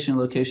observation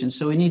location.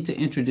 So we need to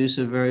introduce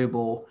a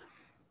variable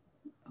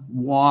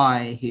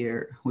y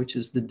here, which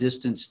is the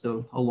distance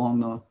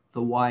along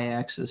the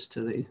y-axis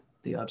to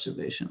the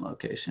observation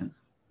location.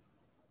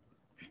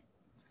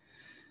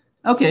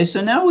 Okay, so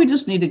now we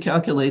just need to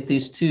calculate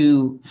these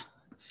two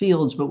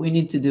fields, but we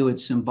need to do it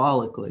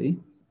symbolically.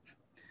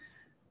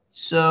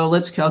 So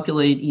let's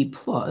calculate E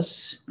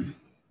plus.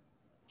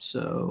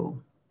 So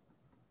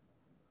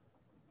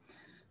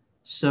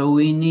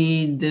we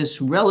need this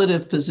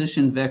relative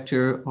position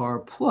vector R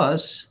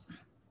plus,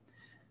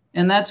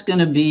 and that's going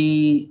to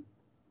be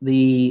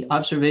the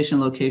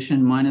observation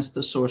location minus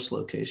the source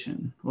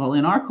location. Well,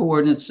 in our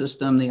coordinate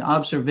system, the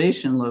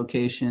observation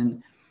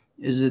location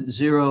is at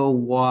 0,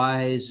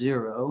 y,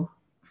 0.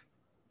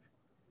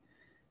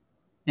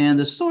 And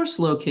the source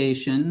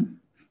location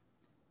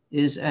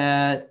is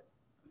at,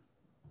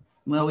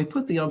 well, we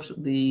put the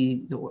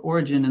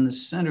origin in the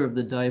center of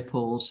the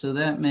dipole, so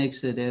that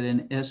makes it at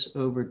an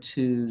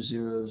S/2,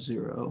 0,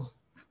 0.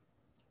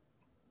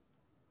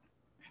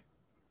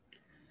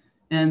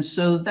 And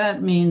so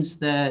that means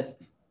that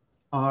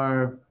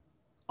our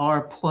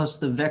R plus,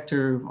 the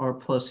vector R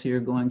plus here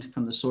going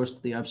from the source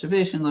to the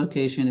observation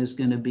location, is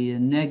going to be a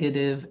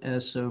negative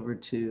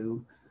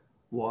S/2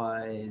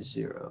 y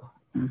 0.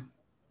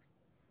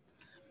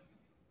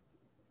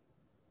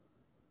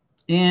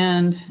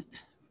 And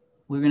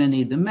we're going to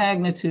need the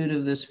magnitude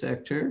of this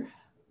vector,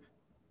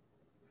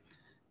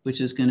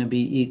 which is going to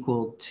be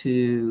equal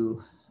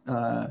to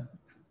the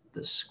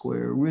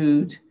square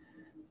root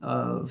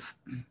of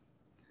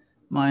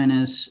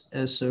minus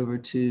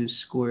S/2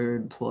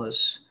 squared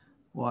plus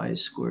y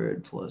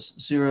squared plus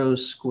 0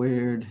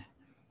 squared,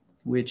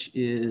 which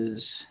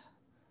is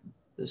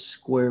the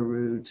square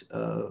root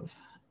of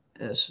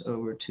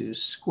S/2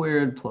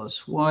 squared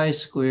plus y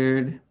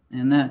squared.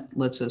 And that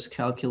lets us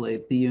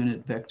calculate the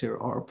unit vector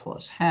r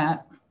plus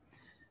hat,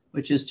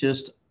 which is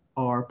just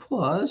r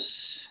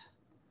plus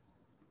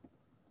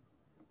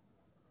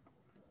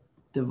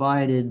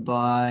divided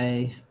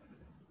by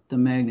the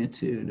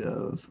magnitude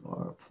of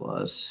r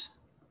plus.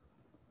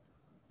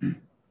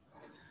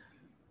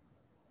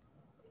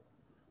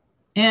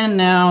 And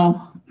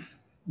now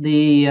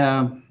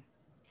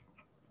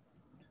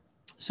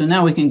so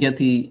now we can get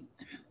the,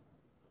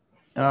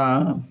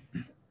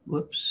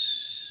 whoops.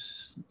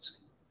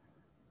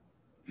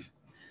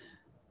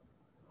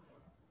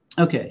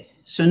 Okay,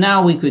 so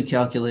now we could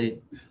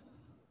calculate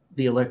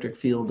the electric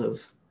field of,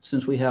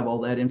 since we have all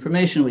that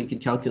information, we could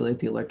calculate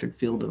the electric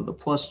field of the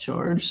plus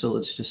charge. So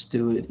let's just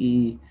do it.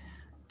 E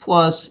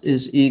plus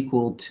is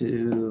equal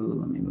to,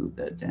 let me move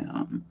that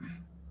down.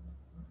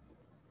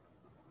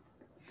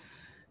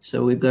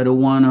 So we've got a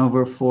 1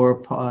 over 4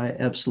 pi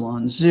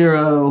epsilon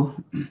 0.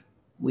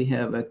 We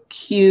have a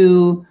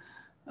Q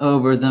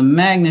over the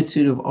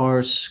magnitude of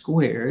r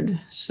squared.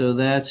 So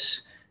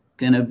that's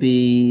going to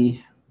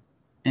be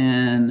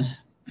an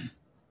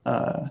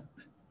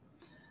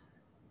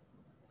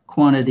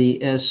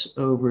quantity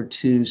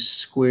S/2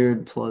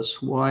 squared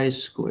plus y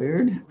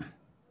squared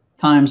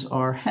times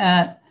r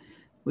hat,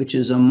 which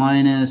is a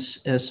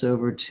minus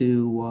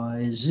S/2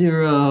 y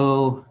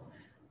 0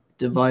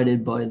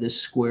 divided by the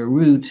square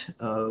root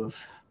of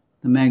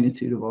the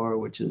magnitude of r,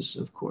 which is,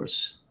 of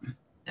course,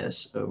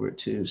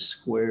 S/2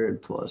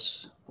 squared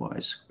plus y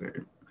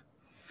squared.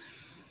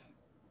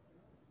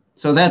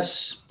 So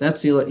that's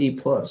the E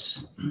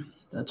plus.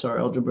 That's our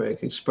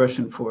algebraic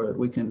expression for it.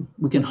 We can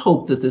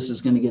hope that this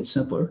is going to get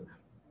simpler.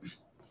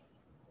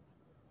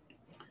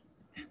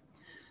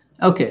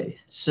 Okay,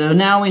 so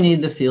now we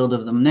need the field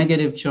of the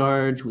negative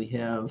charge. We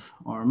have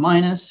r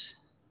minus.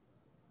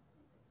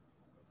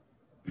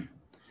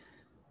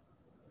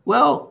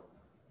 Well,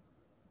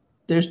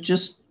 there's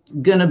just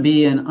going to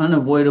be an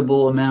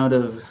unavoidable amount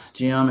of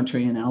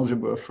geometry and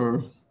algebra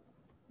for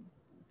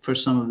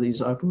some of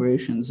these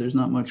operations. There's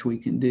not much we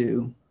can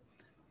do.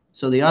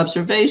 So the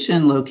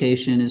observation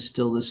location is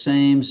still the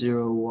same,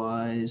 0,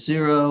 y,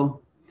 0.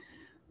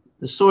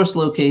 The source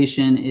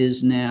location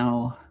is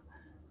now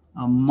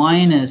a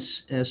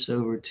minus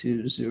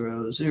S/2,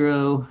 0,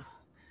 0.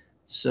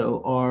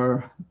 So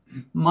r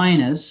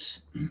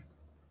minus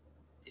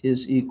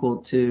is equal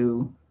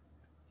to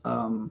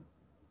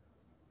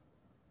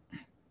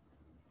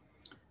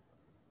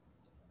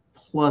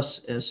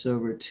plus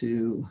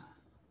S/2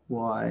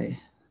 y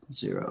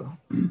 0.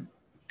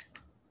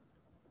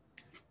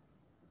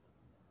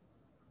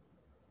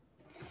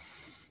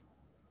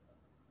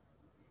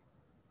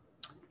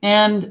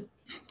 And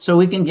so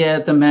we can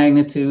get the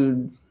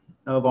magnitude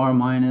of r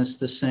minus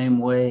the same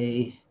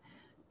way.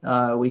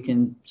 We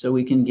can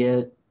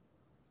get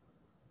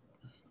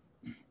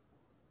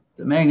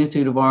the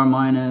magnitude of r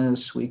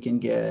minus, we can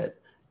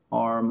get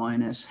r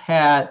minus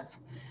hat.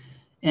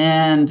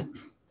 And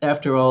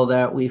after all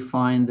that, we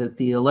find that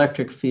the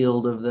electric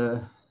field of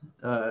the,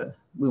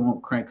 we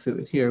won't crank through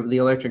it here, but the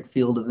electric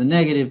field of the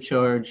negative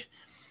charge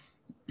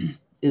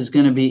is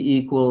going to be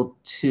equal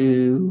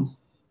to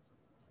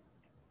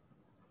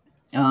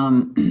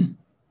 1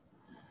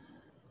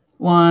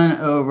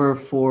 over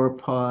 4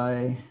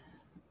 pi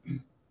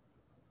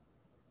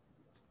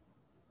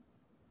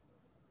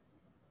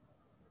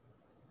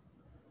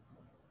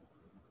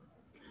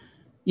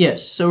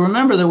Yes, so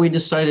remember that we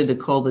decided to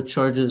call the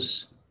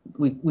charges,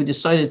 we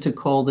decided to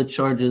call the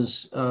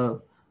charges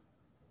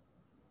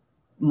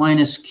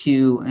minus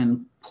Q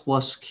and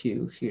plus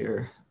Q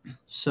here.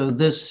 So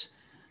this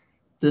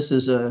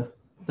is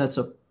that's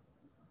a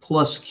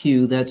plus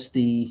Q, that's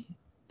the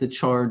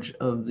charge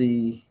of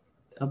the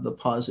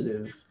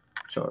positive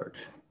charge.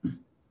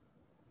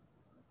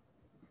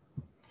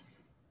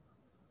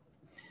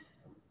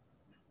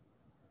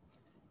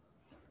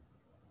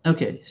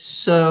 Okay,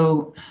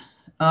 so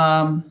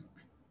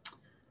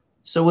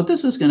so what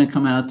this is going to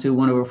come out to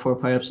 1 over 4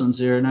 pi epsilon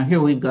 0. Now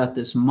here we've got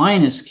this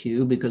minus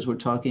Q because we're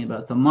talking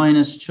about the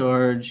minus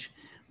charge.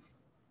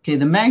 Okay,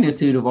 the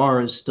magnitude of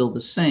R is still the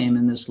same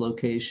in this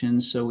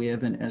location, so we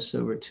have an S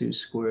over 2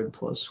 squared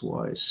plus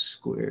Y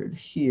squared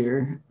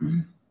here.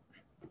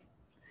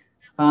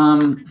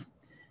 And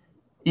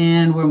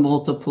we're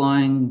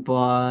multiplying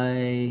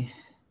by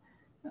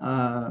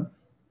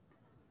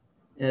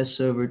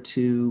S over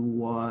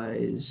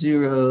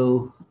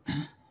 2Y0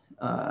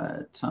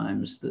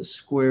 times the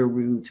square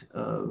root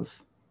of,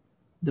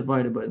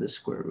 divided by the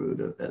square root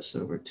of S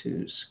over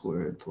 2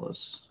 squared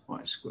plus Y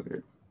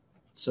squared.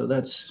 So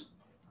that's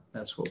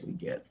what we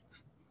get.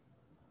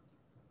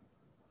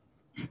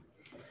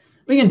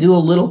 We can do a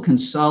little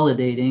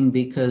consolidating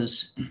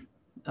because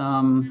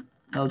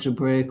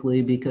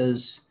algebraically,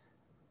 because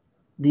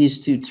these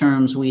two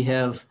terms we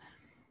can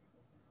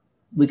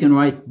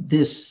write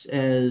this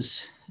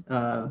as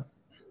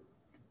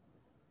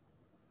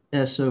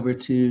S over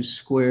 2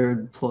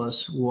 squared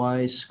plus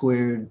Y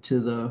squared to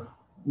the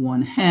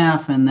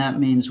 1/2, and that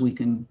means we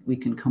can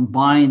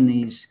combine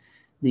these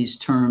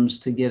terms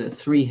to get a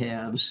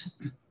 3/2.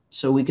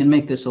 So we can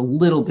make this a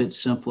little bit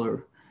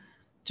simpler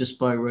just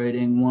by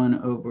writing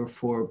 1 over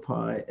 4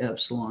 pi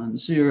epsilon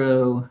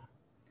 0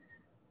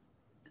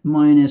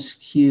 minus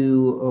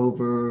Q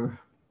over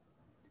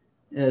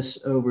S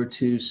over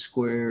 2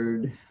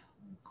 squared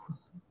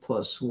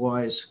plus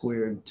Y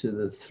squared to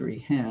the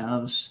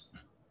 3/2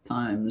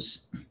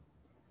 times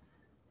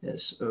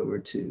S over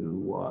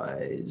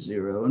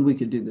 2Y0. And we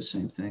could do the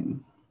same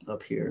thing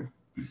up here.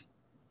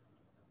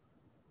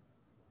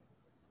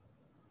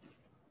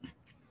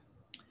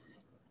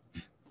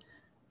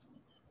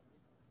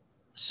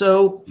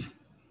 So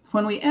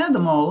when we add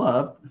them all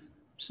up,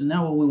 so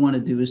now what we want to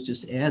do is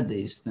just add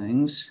these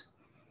things.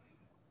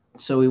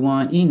 So we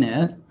want E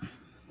net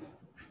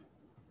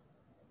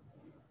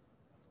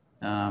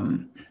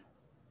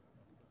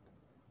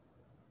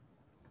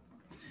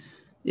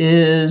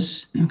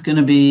is going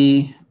to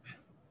be,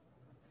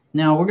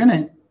 now we're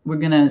gonna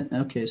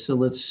okay, so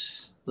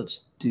let's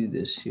do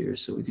this here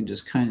so we can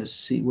just kind of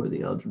see where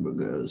the algebra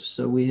goes.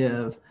 So we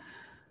have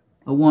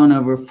a 1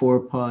 over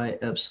 4 pi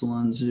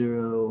epsilon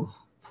 0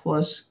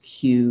 plus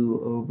Q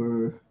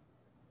over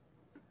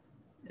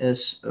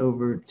S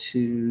over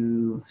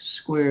 2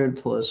 squared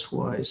plus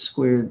Y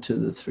squared to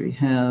the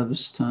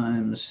 3/2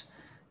 times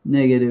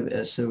negative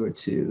S over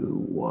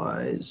 2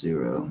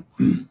 Y0.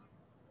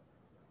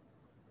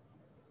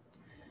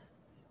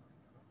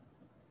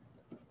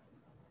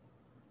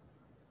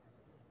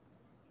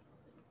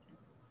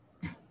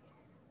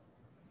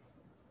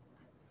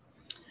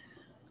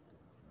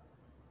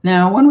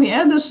 Now, when we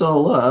add this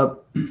all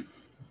up,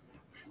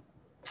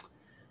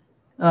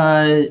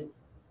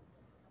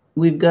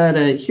 we've got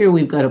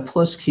a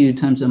plus Q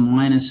times a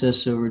minus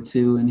S over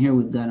 2, and here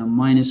we've got a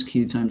minus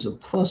Q times a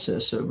plus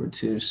S over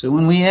 2. So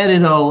when we add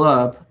it all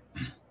up,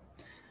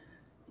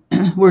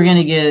 we're going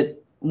to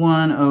get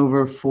 1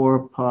 over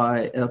 4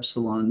 pi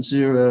epsilon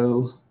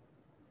 0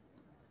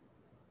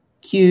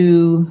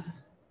 Q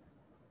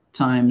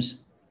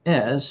times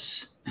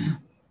S.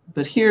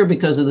 But here,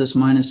 because of this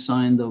minus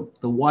sign, the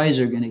y's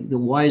are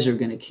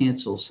going to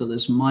cancel. So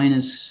this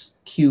minus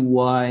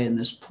qy and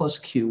this plus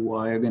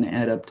qy are going to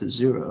add up to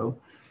 0,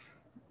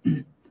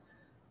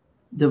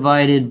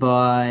 divided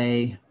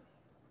by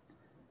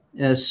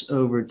S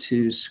over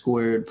 2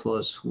 squared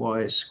plus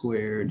Y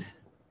squared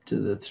to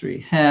the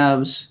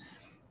 3/2.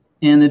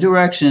 And the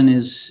direction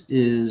is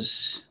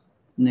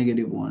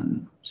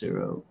 -1,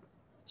 0,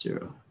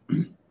 0.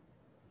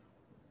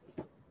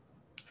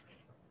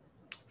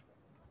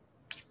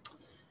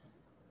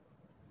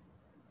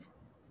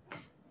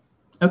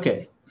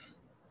 Okay,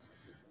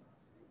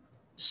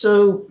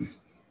 so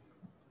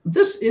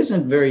this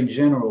isn't very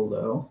general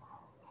though,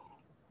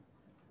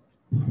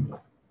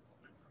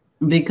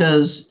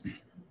 because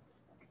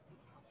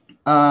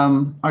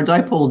our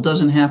dipole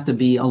doesn't have to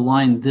be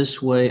aligned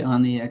this way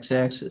on the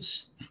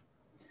x-axis.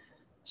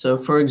 So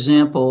for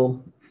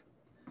example,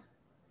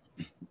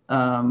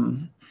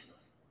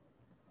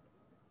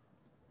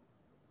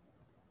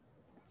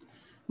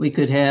 we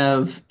could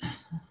have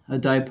a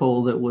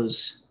dipole that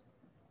was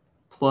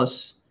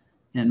plus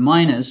and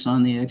minus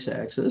on the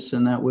x-axis,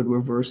 and that would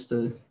reverse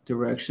the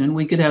direction.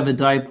 We could have a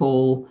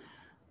dipole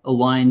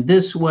aligned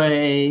this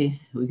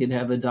way. We could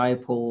have a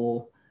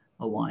dipole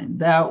aligned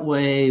that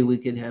way. We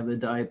could have a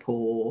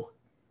dipole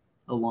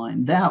a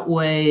line that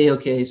way.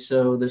 Okay,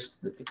 so this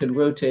it could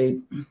rotate.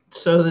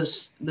 So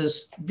this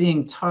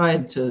being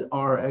tied to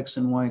our X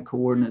and Y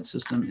coordinate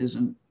system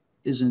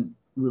isn't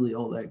really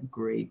all that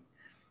great.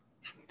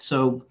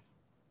 So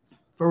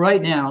for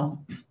right now,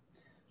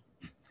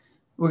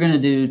 we're going to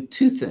do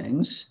two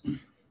things.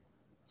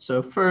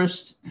 So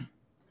first,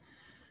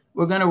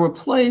 we're going to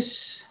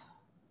replace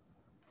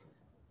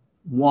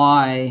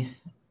Y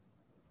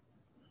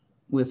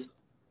with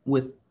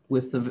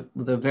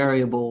the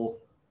variable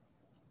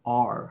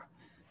R,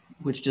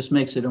 which just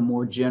makes it a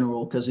more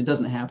general, because it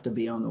doesn't have to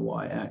be on the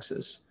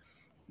Y-axis.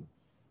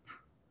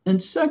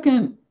 And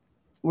second,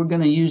 we're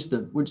going to use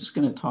we're just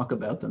going to talk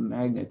about the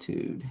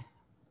magnitude.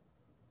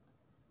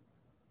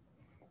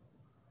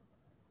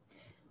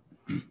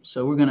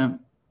 So we're going to,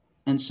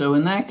 and so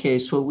in that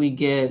case, what we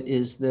get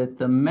is that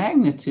the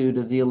magnitude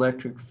of the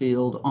electric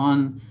field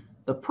on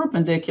the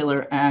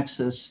perpendicular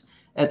axis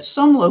at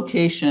some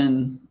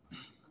location,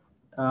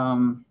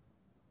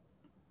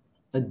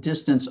 a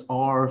distance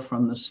r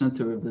from the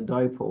center of the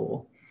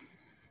dipole,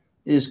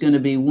 is going to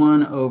be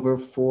 1 over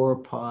 4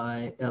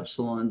 pi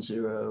epsilon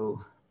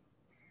 0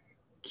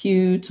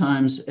 q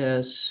times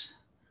s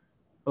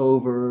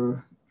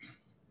over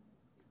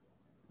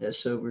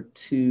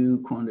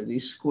 2 quantity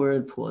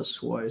squared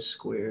plus y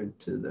squared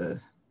to the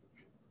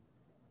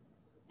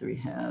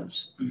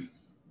 3/2.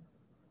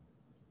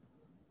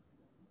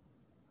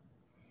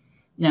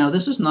 Now,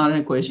 this is not an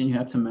equation you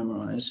have to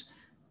memorize.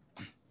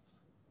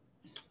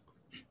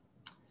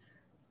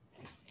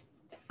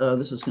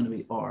 This is going to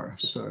be r.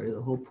 Sorry,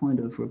 the whole point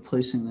of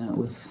replacing that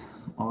with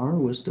r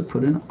was to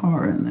put an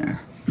r in there.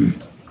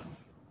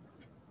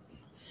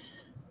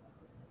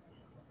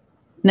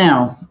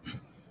 Now,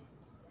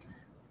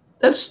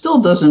 that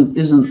still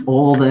isn't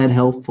all that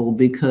helpful,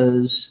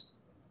 because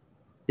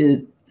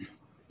it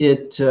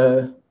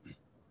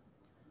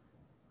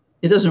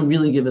doesn't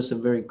really give us a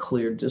very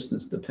clear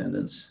distance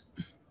dependence.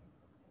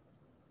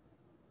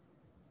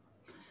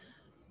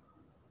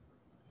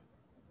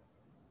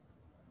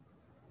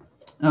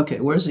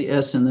 Okay, where's the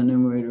s in the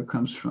numerator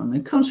comes from?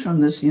 It comes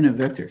from this unit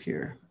vector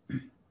here.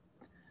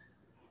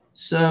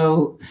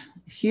 So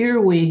here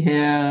we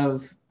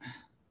have,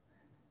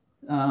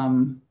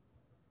 in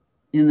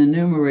the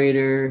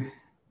numerator,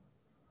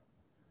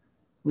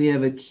 we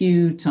have a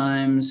q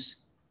times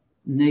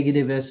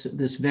negative s,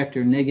 this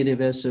vector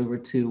negative s over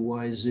 2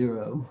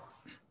 y0.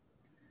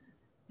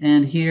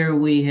 And here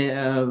we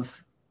have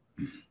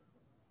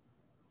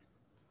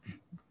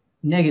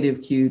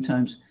negative q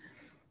times.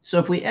 So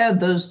if we add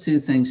those two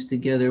things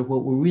together,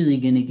 what we're really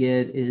going to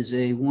get is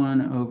a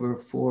 1 over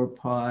 4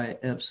 pi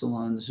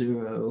epsilon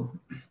 0.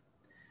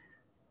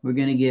 We're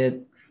going to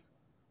get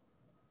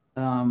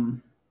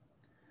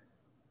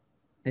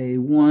a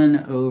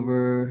 1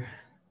 over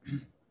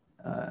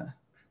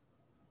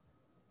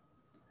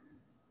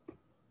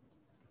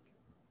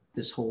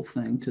this whole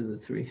thing to the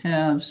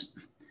 3/2.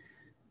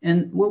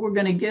 And what we're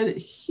going to get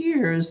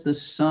here is the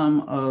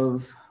sum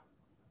of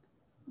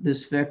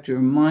this vector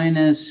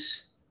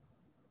minus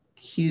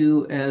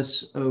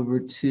qs over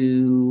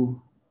 2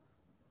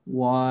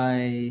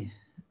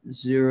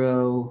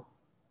 y0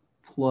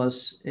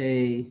 plus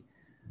a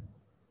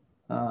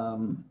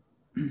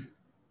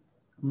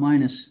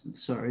minus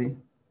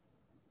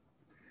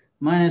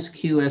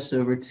qs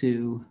over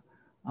 2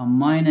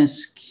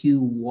 minus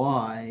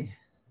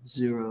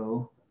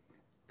qy0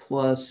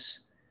 plus,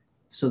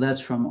 so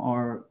that's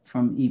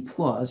from E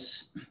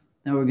plus.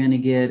 Now we're going to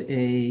get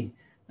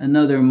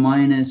another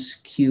minus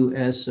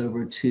qs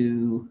over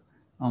 2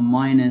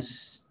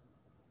 minus,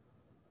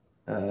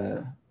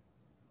 that's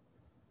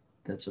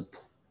a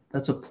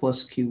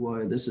plus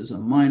qy. This is a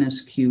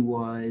minus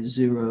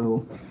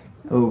qy0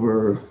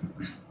 over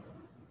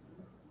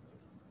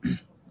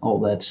all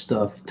that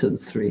stuff to the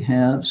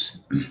 3/2.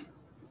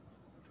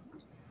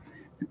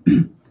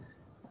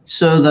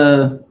 So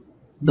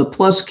the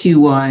plus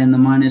qy and the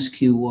minus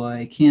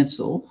qy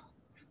cancel,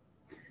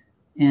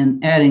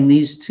 and adding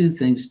these two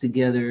things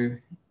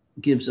together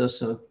gives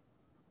us a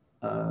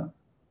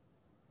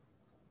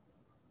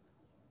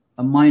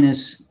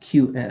minus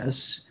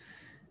qs,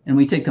 and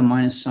we take the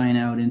minus sign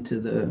out into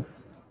the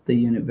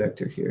unit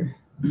vector here.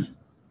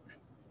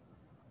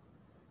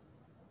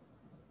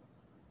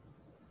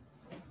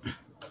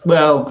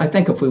 Well, I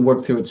think if we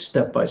work through it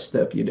step by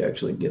step, you'd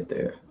actually get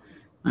there.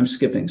 I'm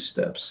skipping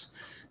steps.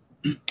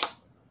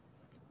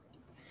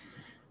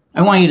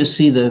 I want you to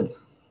see the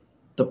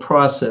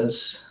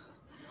process,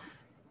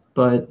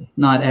 but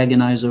not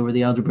agonize over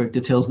the algebraic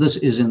details. This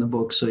is in the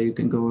book, so you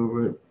can go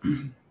over it.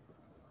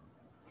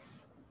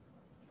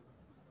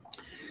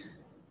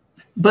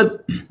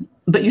 But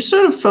you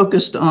sort of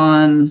focused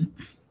on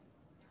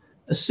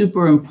a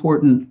super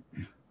important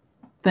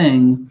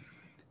thing,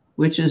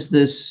 which is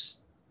this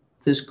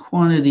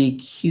quantity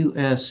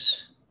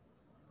qs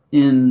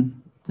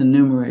in the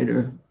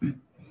numerator.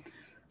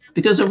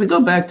 Because if we go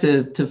back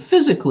to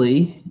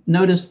physically,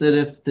 notice that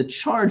if the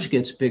charge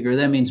gets bigger,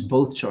 that means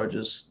both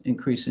charges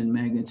increase in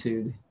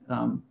magnitude.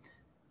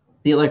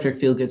 the electric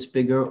field gets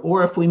bigger,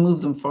 or if we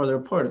move them farther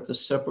apart, if the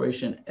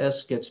separation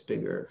S gets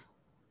bigger,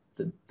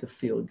 the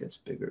field gets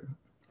bigger.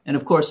 And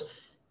of course,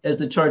 as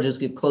the charges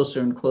get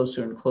closer and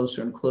closer and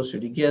closer and closer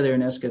together,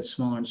 and S gets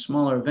smaller and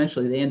smaller,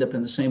 eventually they end up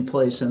in the same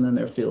place, and then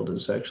their field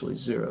is actually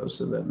zero.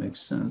 So that makes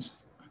sense.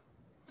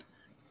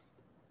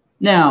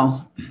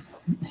 Now,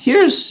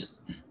 here's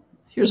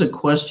a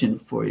question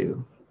for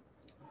you.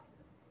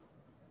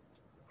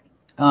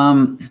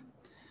 So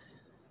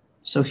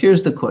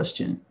here's the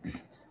question.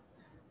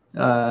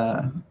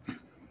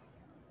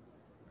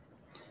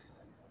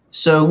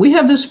 So we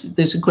have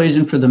this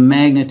equation for the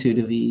magnitude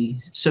of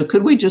E. So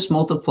could we just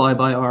multiply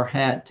by r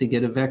hat to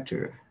get a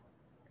vector?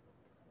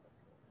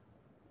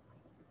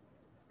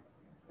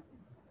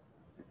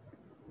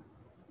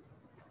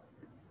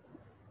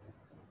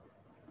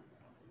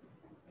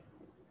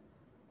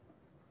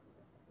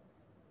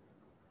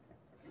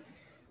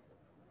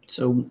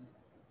 So,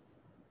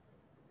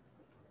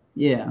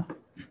 yeah.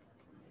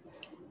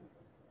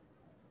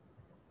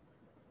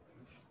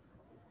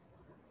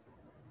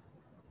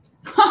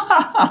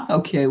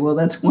 Okay, well,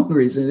 that's one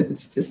reason.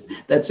 It's just,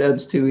 that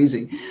sounds too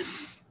easy.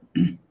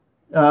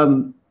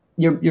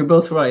 You're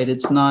both right.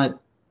 It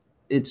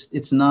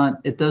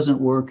doesn't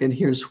work, and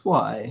here's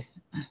why.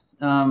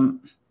 Well,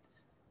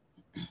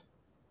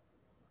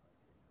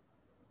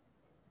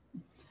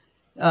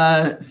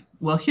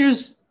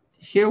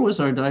 here was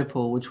our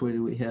dipole. Which way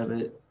do we have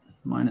it?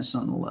 Minus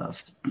on the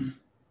left.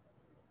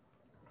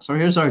 So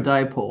here's our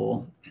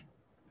dipole.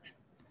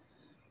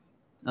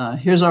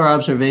 Here's our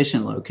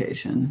observation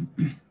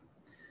location.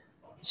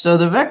 So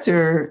the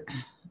vector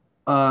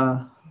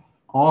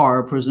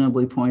r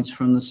presumably points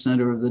from the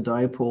center of the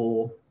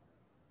dipole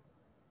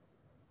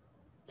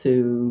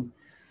to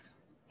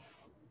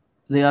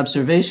the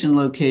observation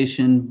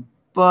location,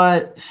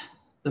 but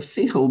the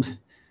field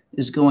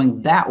is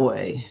going that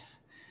way.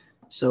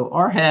 So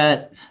r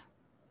hat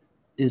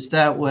is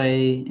that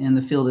way, and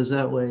the field is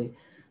that way.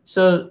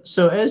 So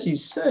as you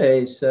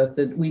say, Seth,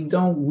 that we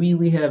don't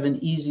really have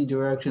an easy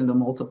direction to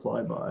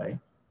multiply by.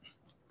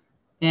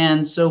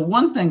 And so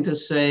one thing to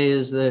say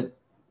is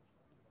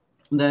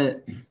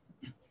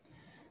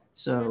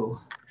so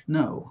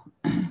no.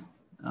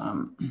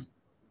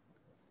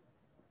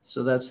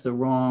 So that's the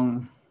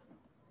wrong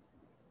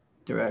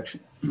direction.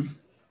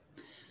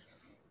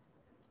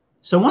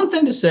 So one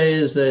thing to say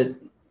is that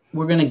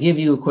we're going to give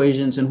you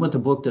equations, and what the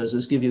book does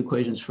is give you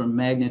equations for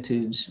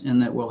magnitudes,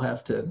 and that we'll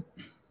have to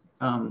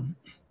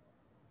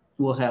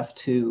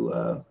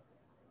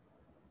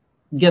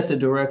get the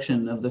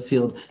direction of the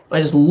field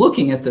by just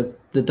looking at the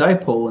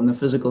dipole in the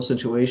physical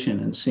situation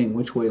and seeing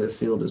which way the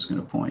field is going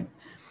to point.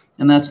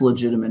 And that's a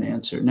legitimate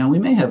answer. Now, we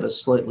may have a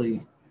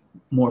slightly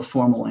more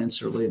formal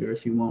answer later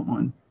if you want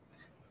one.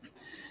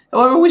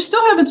 However, we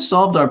still haven't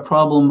solved our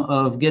problem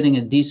of getting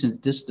a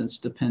decent distance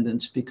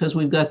dependence because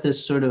we've got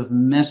this sort of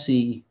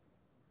messy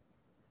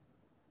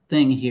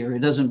thing here. It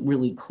doesn't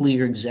really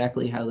clear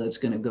exactly how that's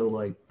going to go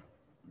like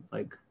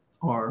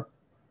R.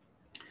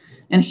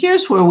 And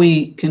here's where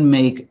we can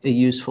make a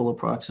useful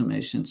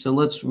approximation. So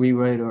let's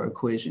rewrite our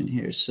equation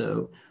here.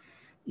 So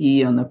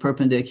E on the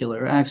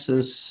perpendicular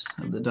axis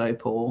of the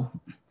dipole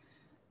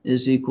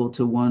is equal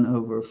to 1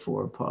 over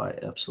 4 pi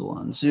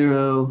epsilon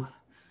 0.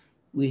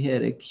 We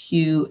had a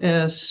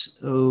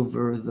QS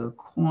over the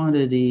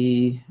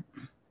quantity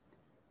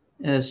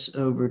S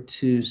over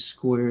 2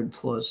 squared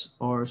plus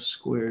R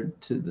squared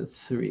to the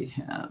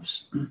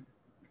 3/2.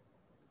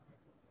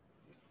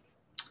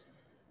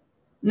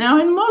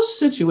 Now, in most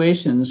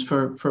situations,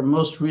 for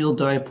most real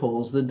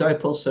dipoles, the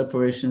dipole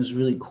separation is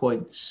really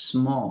quite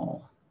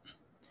small.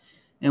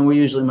 And we're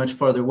usually much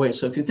farther away.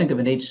 So if you think of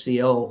an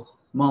HCl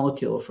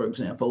molecule, for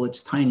example,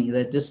 it's tiny.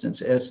 That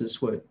distance S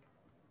is what,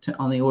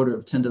 on the order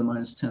of 10 to the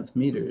minus 10th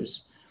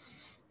meters.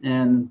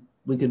 And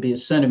we could be a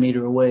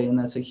centimeter away, and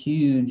that's a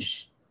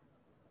huge,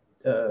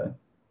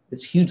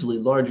 it's hugely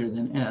larger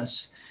than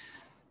S.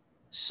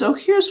 So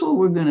here's what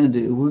we're going to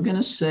do. We're going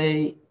to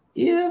say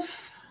if,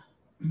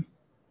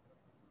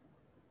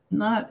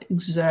 not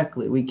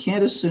exactly, we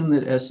can't assume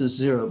that S is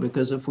 0,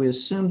 because if we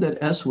assume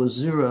that S was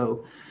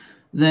 0,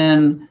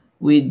 then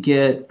we'd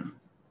get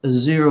a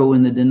 0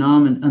 in the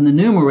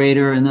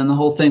numerator, and then the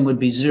whole thing would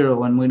be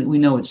 0, and we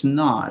know it's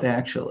not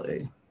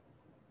actually.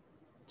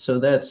 So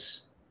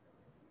that's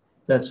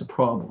a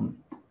problem.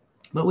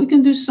 But we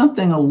can do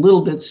something a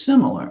little bit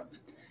similar.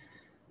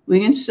 We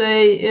can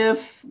say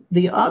if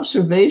the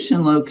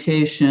observation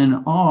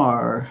location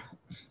R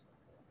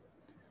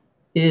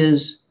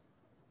is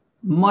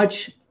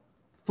much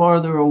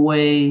farther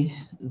away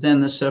than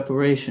the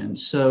separation.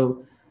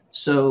 So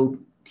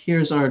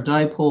here's our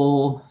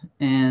dipole,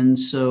 and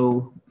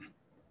so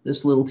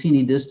this little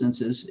teeny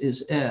distance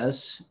is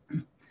S.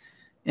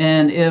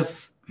 And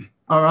if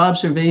our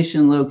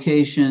observation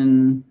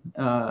location,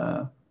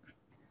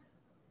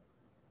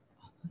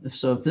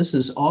 if this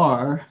is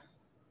R,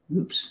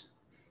 oops,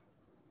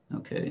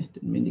 okay,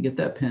 didn't mean to get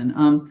that pen.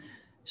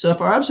 So if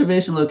our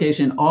observation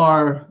location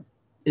R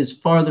is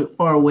far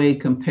away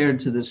compared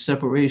to the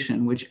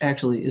separation, which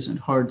actually isn't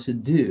hard to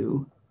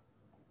do,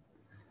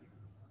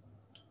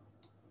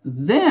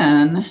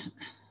 then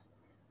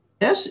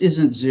S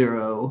isn't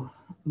 0,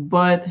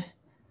 but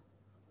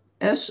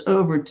S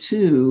over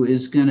 2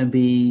 is going to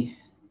be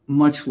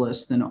much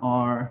less than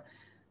R.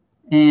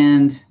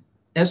 And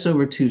S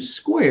over 2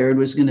 squared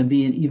was going to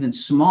be an even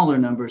smaller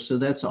number. So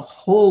that's a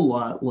whole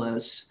lot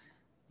less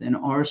than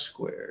R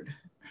squared.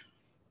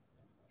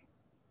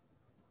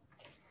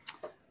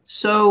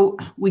 So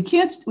we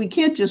can't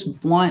just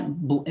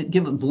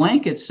give a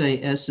blanket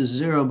say S is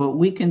 0, but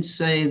we can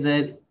say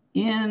that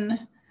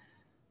in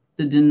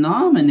the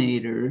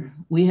denominator,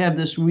 we have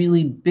this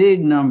really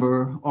big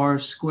number, R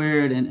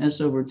squared, and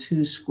S over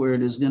 2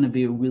 squared is going to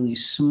be a really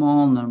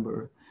small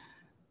number.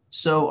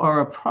 So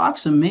our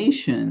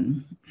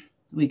approximation,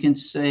 we can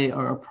say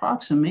our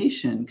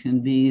approximation can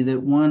be that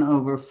 1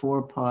 over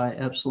 4 pi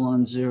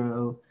epsilon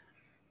 0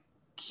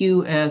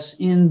 QS.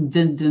 In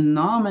the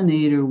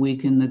denominator, we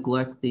can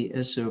neglect the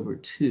S over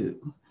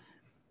 2.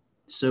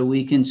 So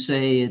we can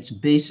say it's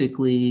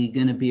basically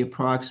going to be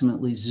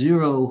approximately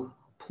 0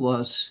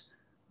 plus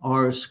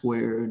R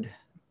squared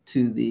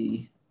to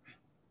the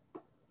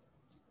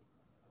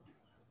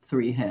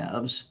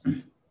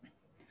 3/2,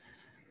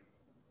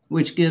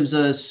 which gives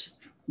us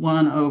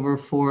 1 over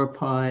 4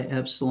 pi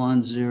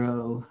epsilon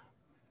 0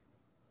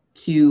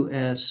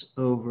 QS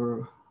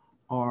over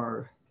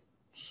R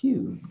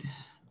cubed.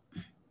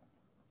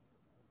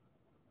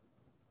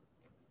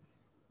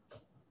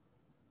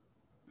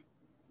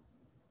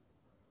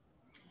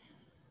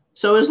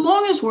 So as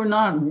long as we're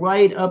not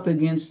right up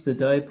against the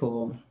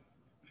dipole,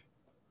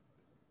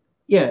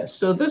 yeah.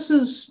 So we're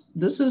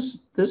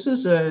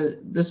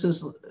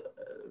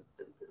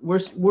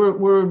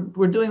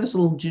doing this a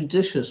little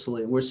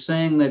judiciously. We're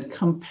saying that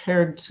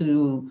compared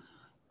to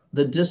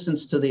the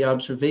distance to the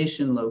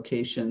observation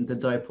location, the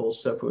dipole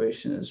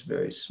separation is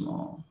very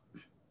small.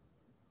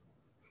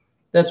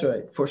 That's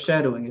right.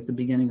 Foreshadowing at the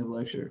beginning of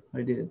lecture,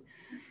 I did.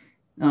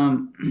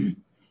 And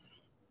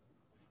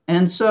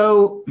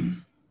so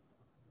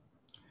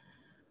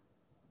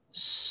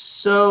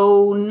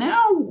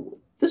now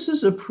this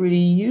is a pretty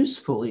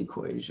useful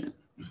equation,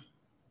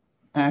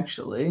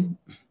 actually,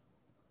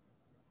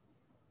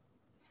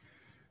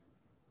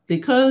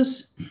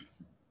 because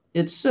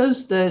it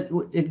says that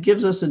it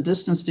gives us a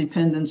distance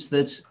dependence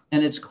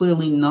and it's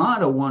clearly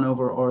not a 1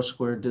 over R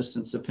squared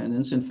distance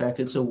dependence. In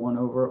fact, it's a 1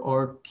 over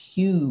R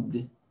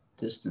cubed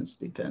distance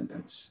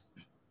dependence.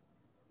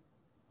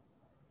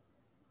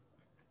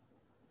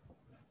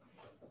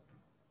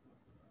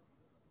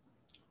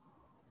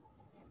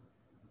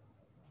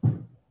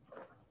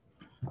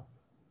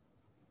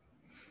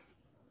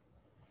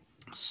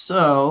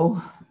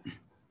 So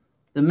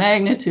the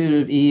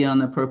magnitude of E on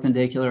the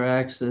perpendicular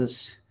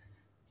axis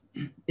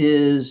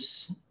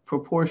is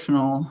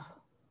proportional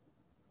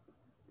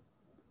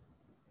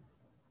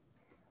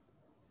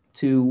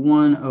to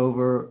 1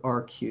 over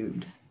R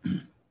cubed.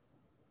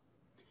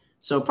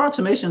 So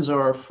approximations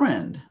are our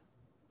friend.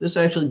 This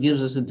actually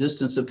gives us a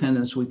distance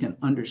dependence we can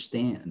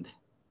understand.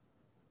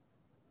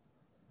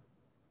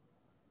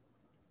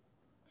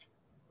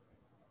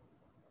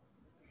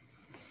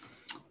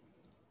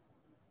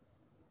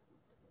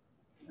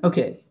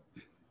 Okay,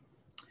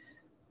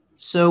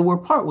 so we're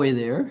partway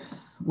there.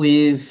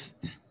 We've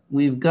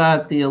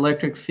got the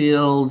electric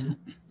field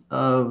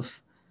of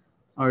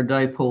our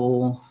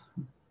dipole.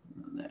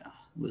 That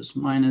was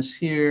minus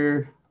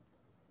here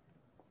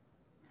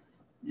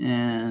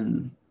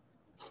and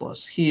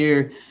plus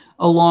here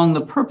along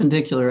the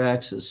perpendicular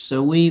axis.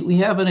 So we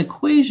have an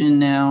equation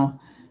now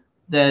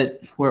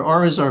that where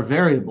R is our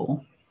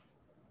variable,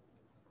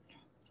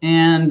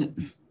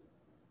 and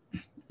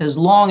as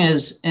long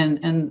as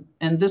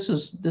and this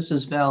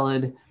is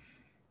valid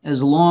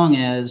as long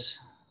as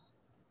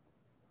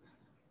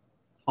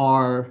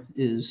R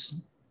is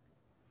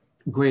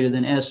greater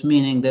than S,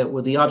 meaning that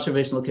where the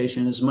observation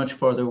location is much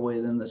farther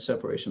away than the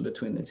separation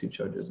between the two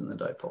charges in the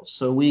dipole.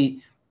 So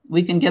we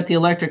can get the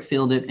electric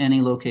field at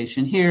any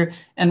location here,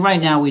 and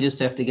right now we just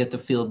have to get the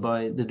field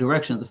by the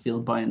direction of the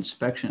field by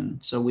inspection.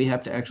 So we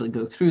have to actually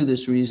go through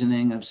this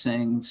reasoning of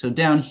saying, so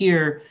down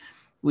here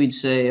we'd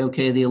say,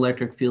 okay, the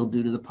electric field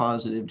due to the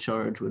positive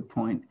charge would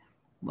point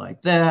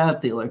like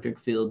that. The electric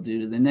field due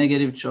to the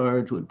negative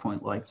charge would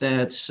point like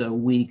that. So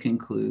we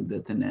conclude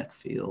that the net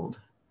field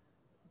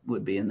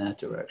would be in that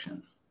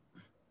direction.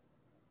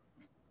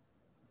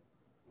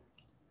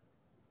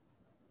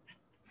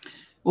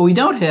 What we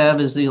don't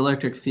have is the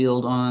electric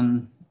field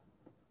on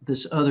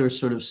this other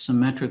sort of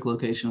symmetric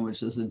location,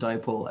 which is the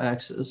dipole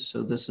axis.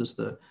 So this is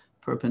the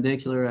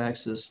perpendicular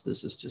axis.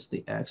 This is just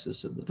the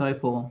axis of the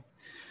dipole.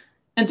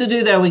 And to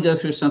do that, we go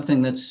through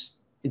something that's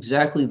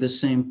exactly the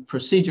same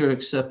procedure,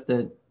 except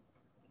that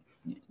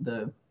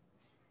the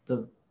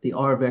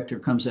R vector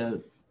comes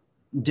out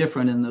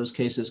different in those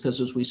cases,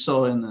 because as we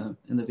saw in the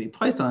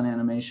VPython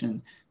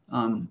animation,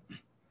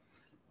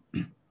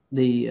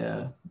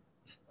 the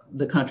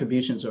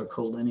contributions are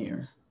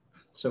collinear.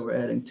 So we're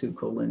adding 2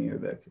 collinear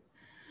vectors.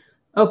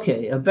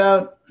 Okay,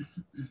 about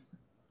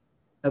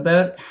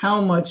how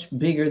much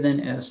bigger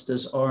than S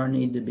does R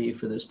need to be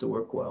for this to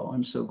work well?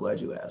 I'm so glad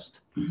you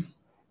asked.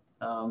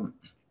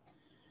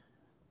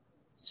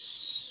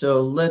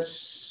 So let's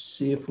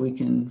see if we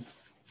can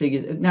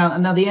figure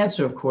now the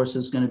answer, of course,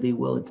 is going to be,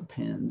 well, it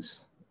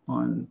depends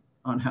on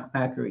how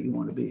accurate you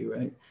want to be,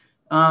 right?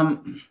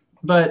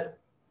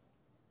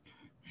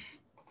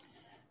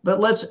 But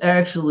let's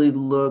actually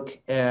look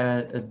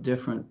at a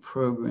different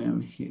program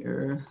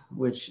here,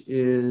 which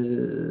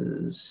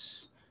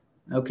is,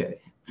 okay.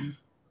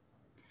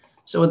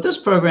 So what this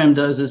program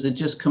does is it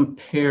just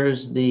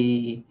compares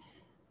the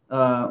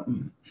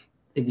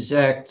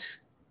exact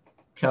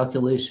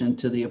calculation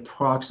to the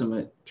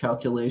approximate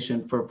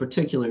calculation for a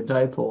particular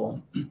dipole.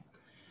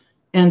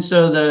 And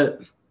so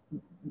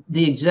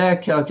the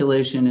exact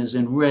calculation is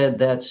in red.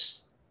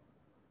 That's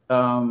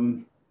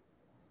and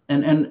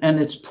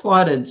it's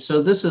plotted.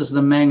 So this is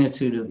the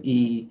magnitude of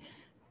E,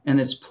 and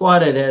it's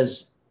plotted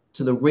as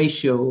to the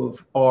ratio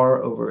of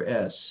R over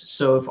S.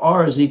 So if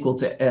R is equal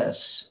to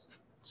S,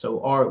 so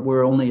R,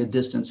 we're only a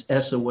distance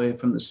S away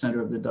from the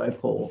center of the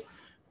dipole,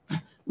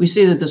 we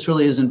see that this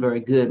really isn't very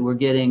good. We're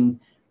getting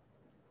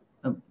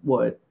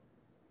what,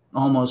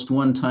 almost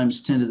 1 ×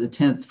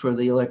 10⁻⁻⁻ for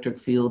the electric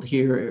field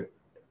here.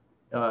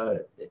 And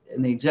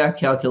the exact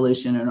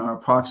calculation in our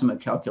approximate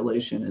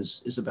calculation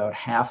is about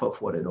half of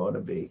what it ought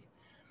to be.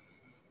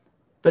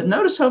 But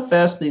notice how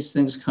fast these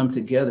things come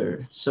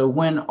together. So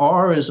when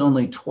R is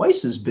only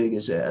twice as big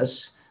as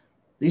S,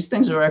 these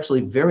things are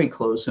actually very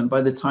close. And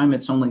by the time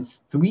it's only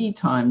 3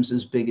 times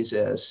as big as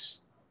S,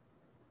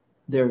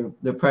 they're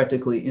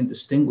practically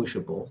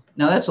indistinguishable.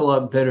 Now that's a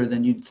lot better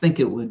than you'd think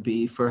it would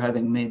be for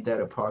having made that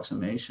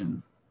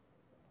approximation.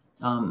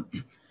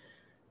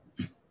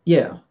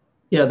 Yeah,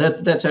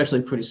 that's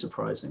actually pretty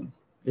surprising.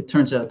 It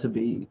turns out to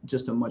be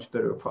just a much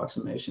better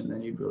approximation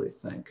than you'd really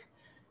think.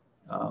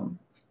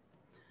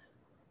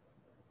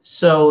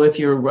 So if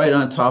you're right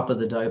on top of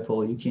the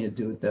dipole, you can't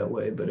do it that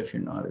way. But if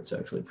you're not, it's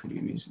actually pretty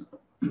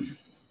reasonable.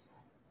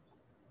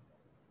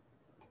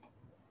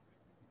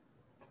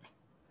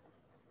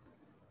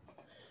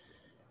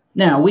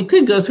 Now, we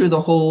could go through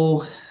the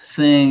whole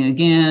thing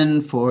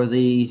again for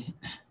the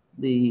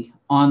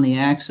on the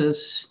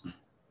axis.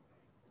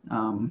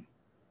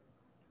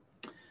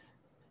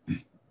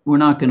 We're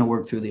not going to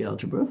work through the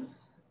algebra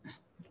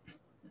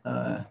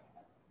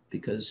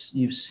because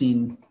you've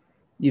seen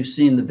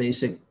the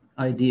basic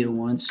idea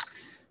once.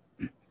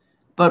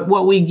 But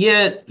what we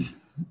get,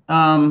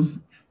 so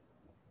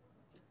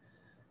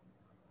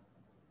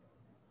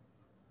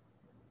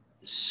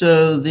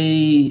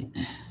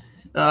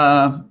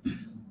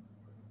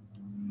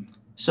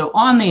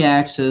on the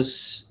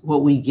axis,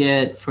 what we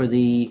get for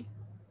the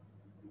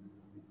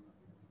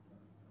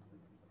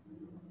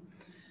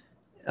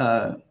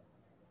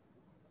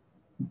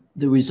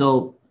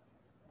result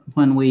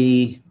when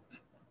we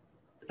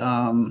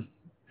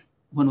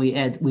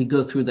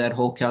go through that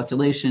whole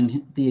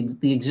calculation,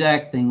 the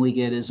exact thing we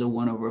get is a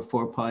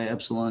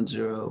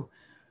 1/4πε0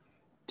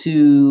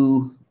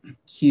 2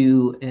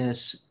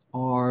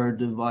 QSR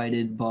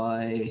divided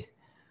by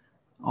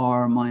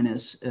R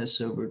minus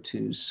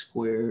S/2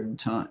 squared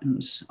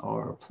times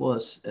R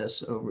plus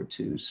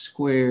S/2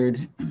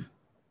 squared.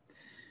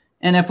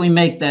 And if we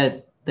make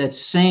that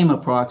same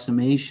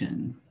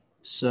approximation,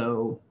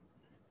 so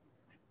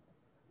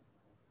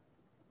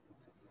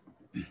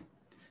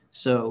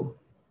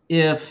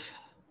if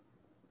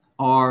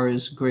R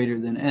is greater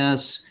than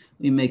S,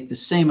 we make the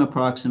same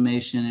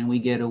approximation and we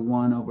get a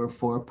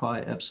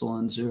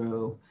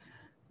 1/4πε0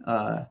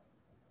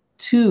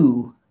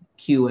 2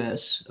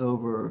 QS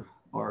over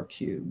R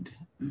cubed.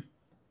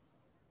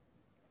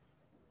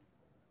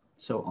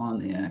 So on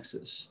the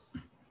axis.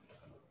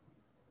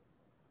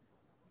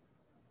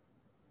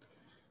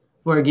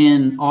 Where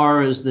again,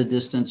 R is the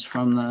distance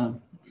from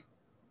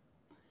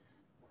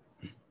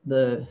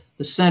the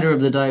center of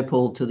the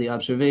dipole to the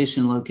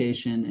observation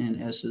location, and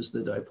S is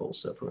the dipole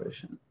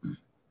separation.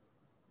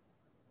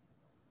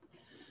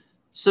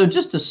 So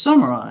just to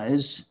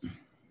summarize,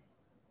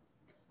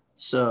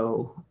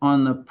 so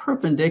on the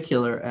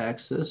perpendicular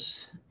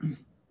axis,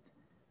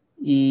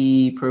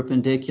 E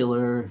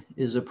perpendicular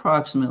is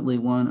approximately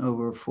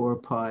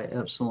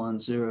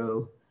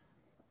 1/4πε0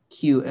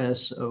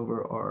 QS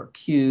over R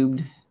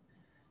cubed.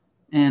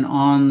 And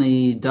on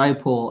the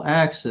dipole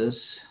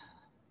axis,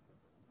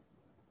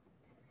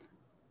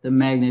 the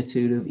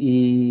magnitude of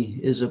E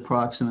is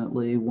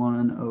approximately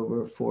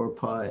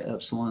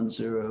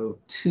 1/4πε0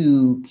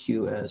 2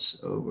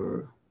 QS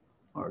over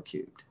R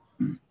cubed.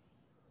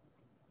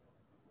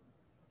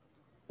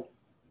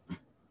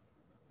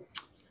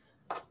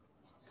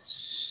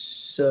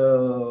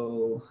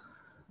 So,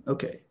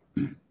 okay.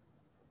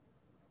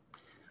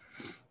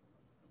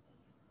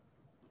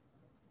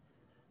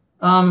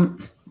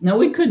 Now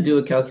we could do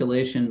a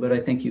calculation, but I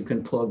think you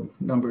can plug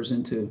numbers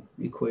into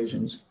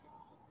equations.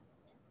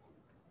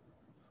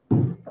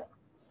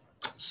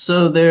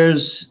 So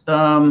there's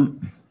another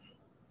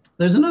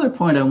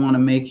point I want to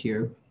make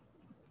here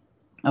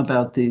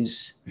about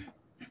these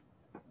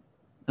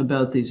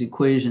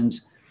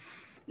equations,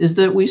 is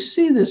that we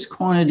see this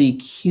quantity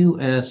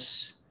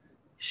QS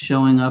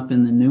showing up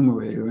in the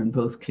numerator in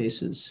both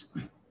cases.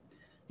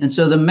 And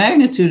so the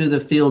magnitude of the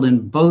field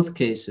in both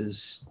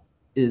cases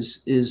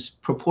is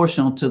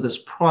proportional to this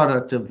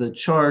product of the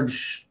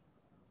charge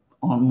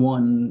on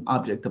one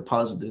object, the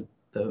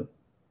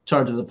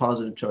charge of the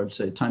positive charge,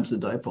 say, times the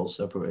dipole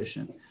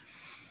separation.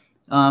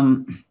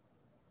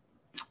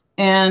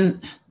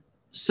 And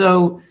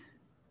so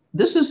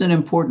this is an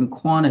important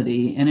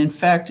quantity, and in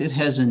fact, it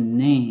has a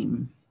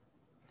name.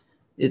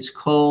 It's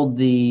called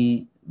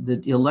the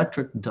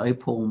electric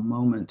dipole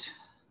moment.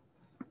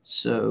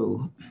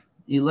 So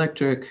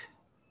electric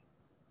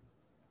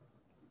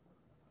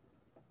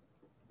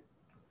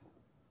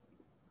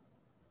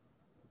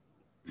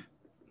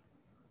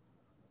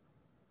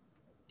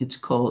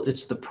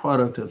it's the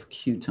product of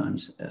Q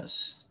times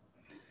S.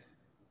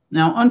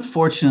 Now,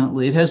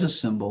 unfortunately, it has a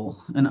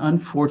symbol, and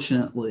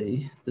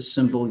unfortunately, the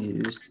symbol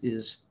used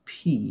is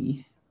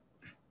P.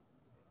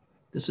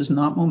 This is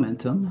not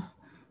momentum.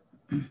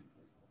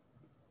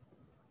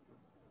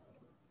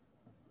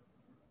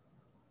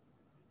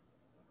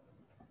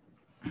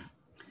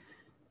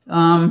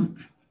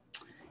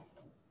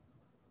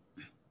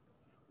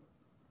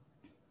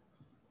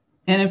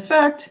 And in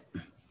fact,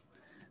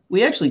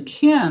 we actually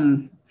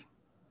can,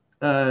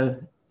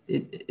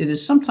 it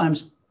is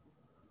sometimes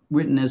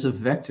written as a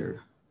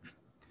vector.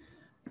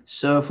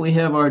 So if we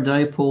have our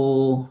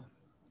dipole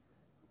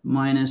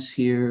minus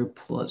here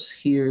plus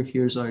here,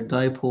 here's our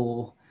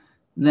dipole,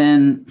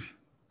 then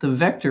the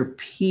vector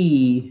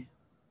P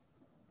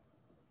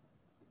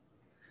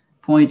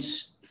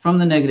points from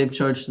the negative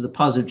charge to the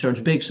positive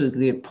charge.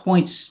 Basically, it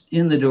points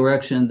in the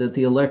direction that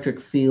the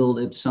electric field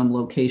at some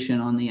location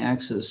on the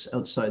axis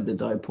outside the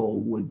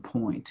dipole would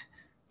point.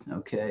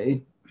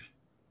 Okay.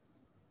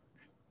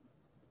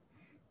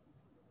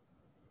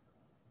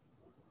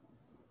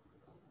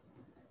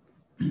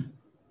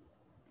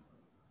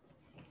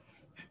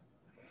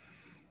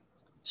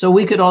 So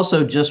we could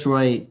also just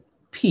write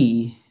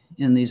P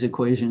in these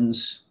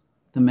equations,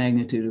 the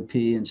magnitude of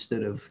P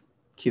instead of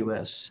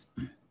QS.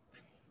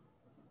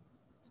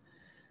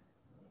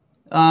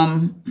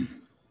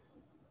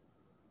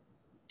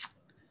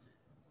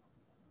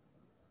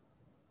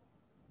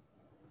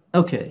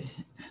 Okay,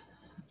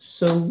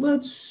 so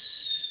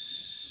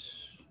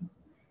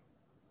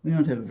we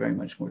don't have very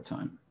much more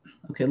time.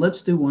 Okay,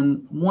 let's do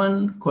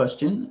one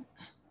question.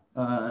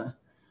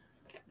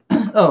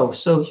 Oh,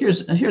 so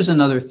here's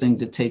another thing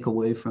to take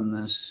away from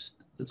this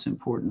that's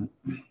important.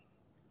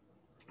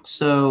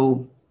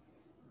 So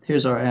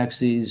here's our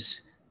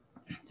axes,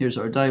 here's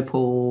our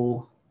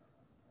dipole,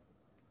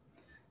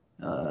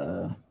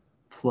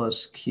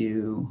 plus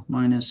Q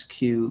minus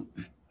Q.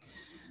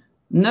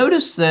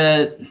 Notice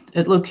that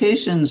at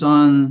locations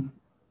on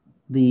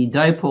the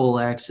dipole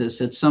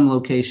axis, at some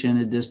location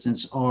a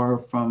distance r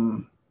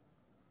from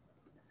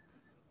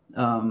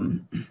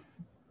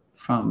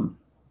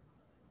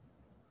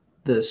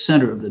the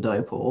center of the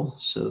dipole,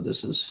 so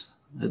this is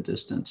a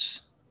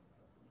distance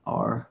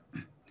r.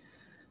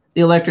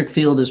 The electric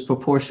field is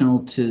proportional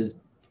to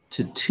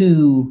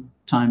 2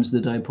 times the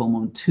dipole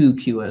moment, 2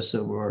 QS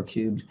over r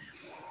cubed.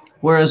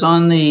 Whereas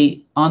on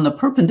the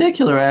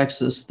perpendicular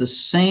axis, the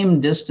same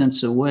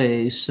distance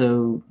away,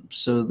 so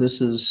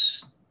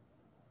this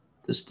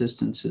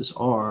distance is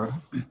r.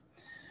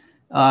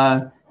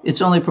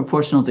 It's only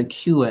proportional to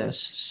QS,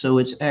 so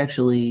it's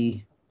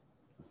actually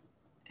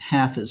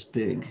half as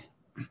big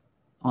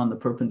on the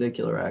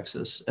perpendicular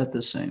axis at the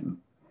same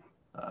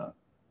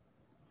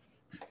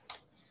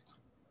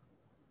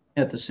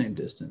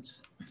distance.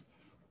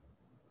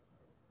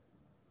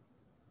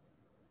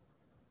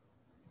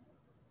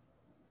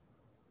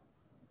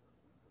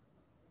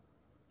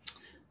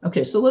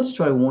 Okay, so let's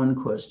try one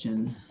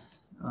question.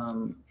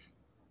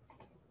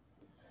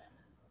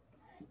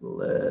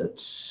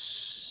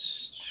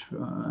 Let's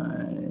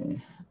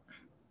try.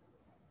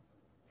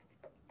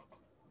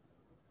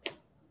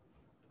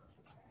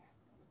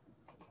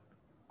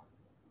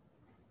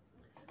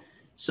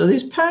 So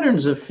these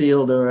patterns of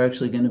field are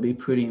actually going to be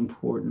pretty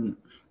important.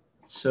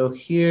 So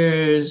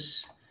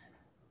here's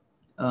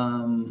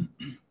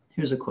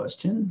a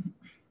question.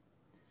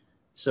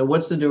 So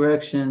what's the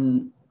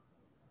direction?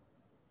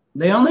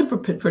 They only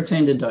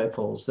pertain to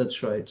dipoles.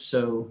 That's right.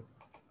 So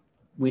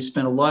we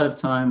spent a lot of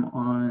time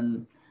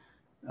on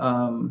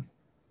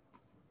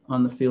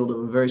the field of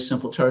a very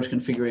simple charge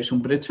configuration,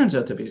 but it turns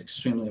out to be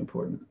extremely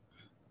important.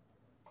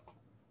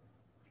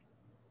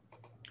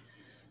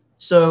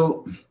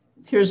 So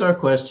here's our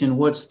question.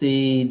 What's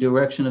the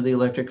direction of the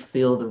electric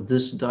field of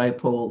this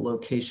dipole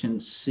location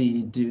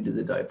C due to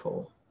the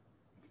dipole?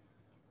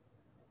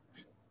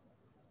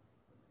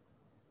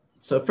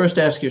 So first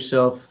ask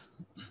yourself,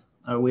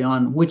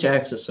 which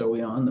axis are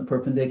we on, the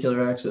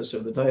perpendicular axis or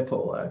the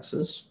dipole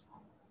axis?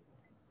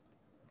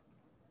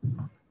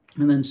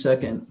 And then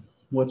second,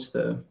 where's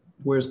the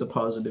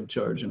positive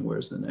charge and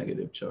where's the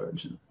negative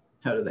charge, and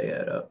how do they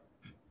add up?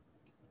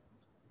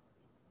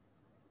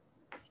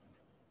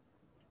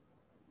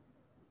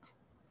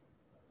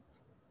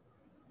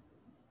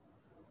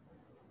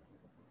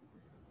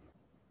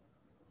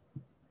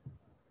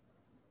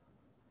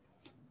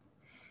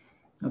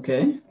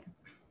 Okay,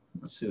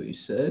 let's see what you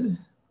said.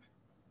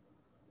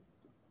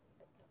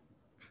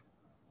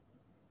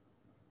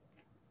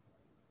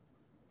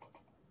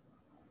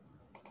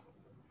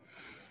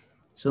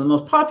 So the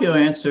most popular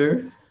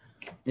answer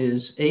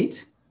is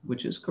 8,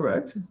 which is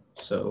correct.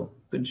 So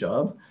good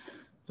job.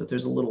 But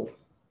there's a little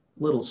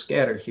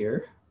scatter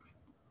here.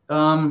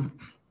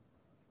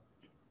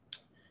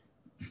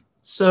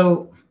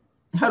 So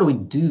how do we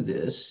do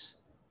this?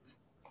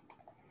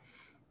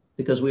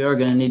 Because we are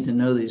going to need to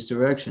know these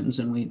directions,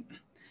 and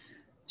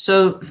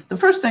so the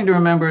first thing to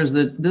remember is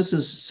that this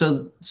is,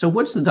 so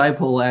what's the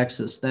dipole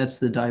axis? That's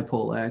the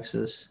dipole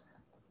axis.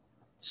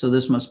 So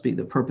this must be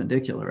the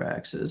perpendicular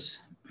axis.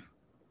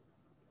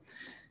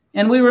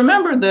 And we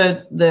remember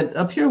that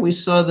up here we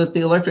saw that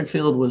the electric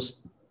field was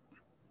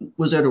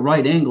at a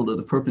right angle to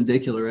the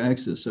perpendicular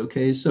axis,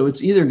 okay? So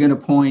it's either going to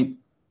point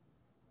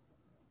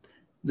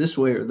this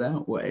way or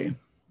that way.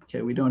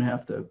 Okay, we don't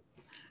have to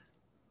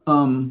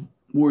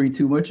worry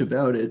too much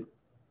about it.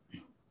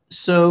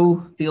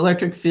 So the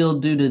electric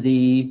field due to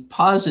the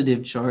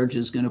positive charge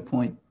is going to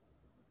point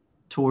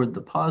toward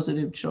the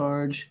positive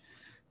charge.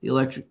 The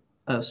electric,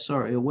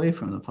 away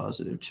from the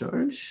positive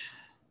charge.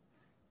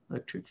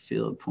 Electric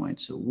field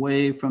points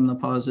away from the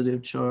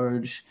positive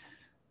charge.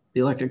 The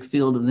electric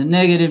field of the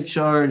negative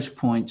charge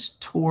points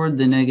toward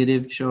the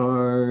negative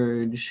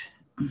charge.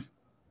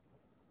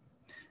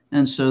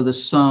 And so the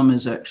sum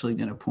is actually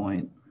going to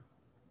point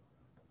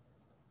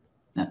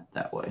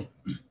that way.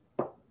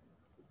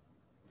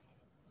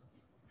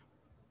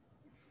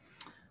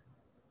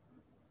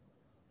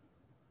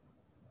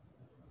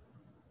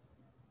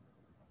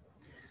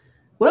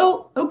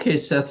 Well, okay,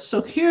 Seth.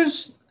 So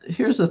here's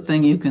a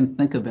thing you can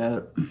think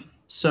about.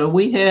 So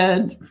we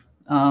had,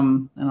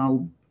 and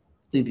I'll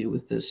leave you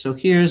with this. So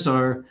here's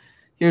our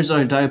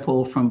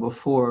dipole from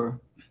before,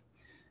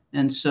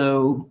 and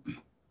so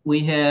we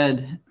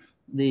had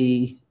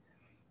the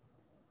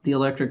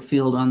electric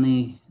field on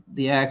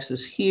the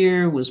axis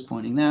here was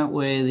pointing that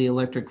way. The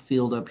electric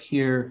field up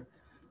here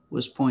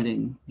was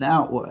pointing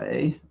that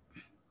way.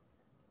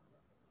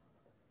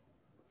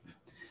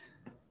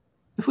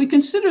 If we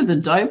consider the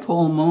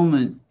dipole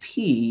moment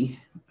P,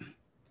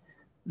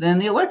 then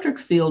the electric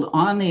field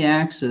on the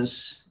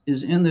axis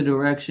is in the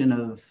direction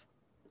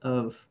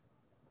of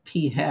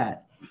P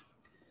hat.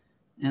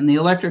 And the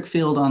electric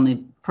field on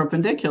the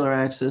perpendicular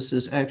axis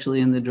is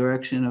actually in the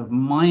direction of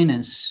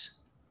minus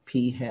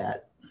P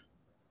hat.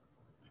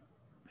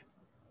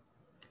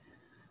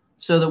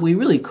 So that we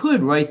really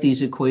could write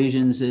these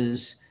equations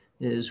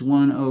as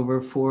 1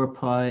 over 4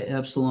 pi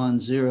epsilon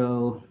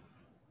 0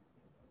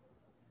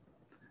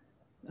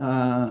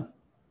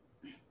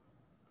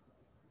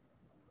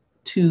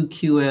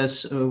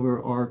 2qs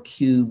over r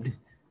cubed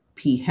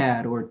p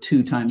hat, or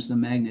 2 times the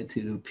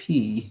magnitude of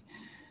p,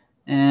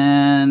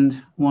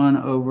 and 1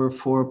 over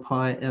 4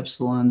 pi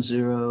epsilon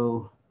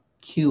 0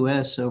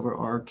 qs over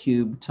r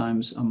cubed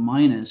times a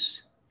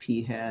minus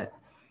p hat.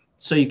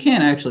 So you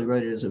can actually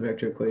write it as a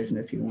vector equation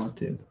if you want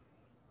to.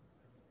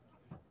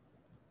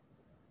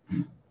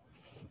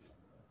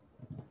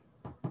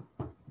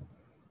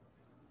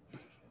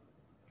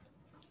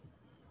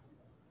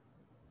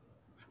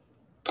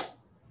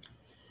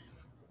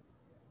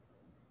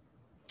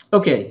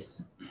 Okay,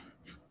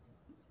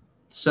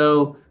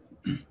 so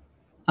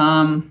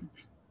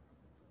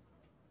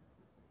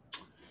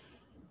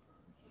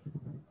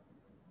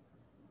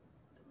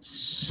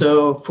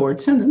so for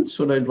attendance,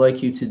 what I'd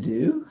like you to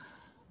do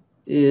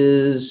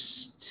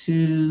is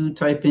to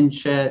type in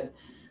chat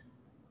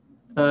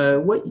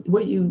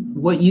what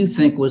you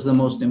think was the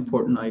most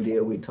important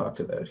idea we talked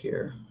about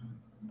here.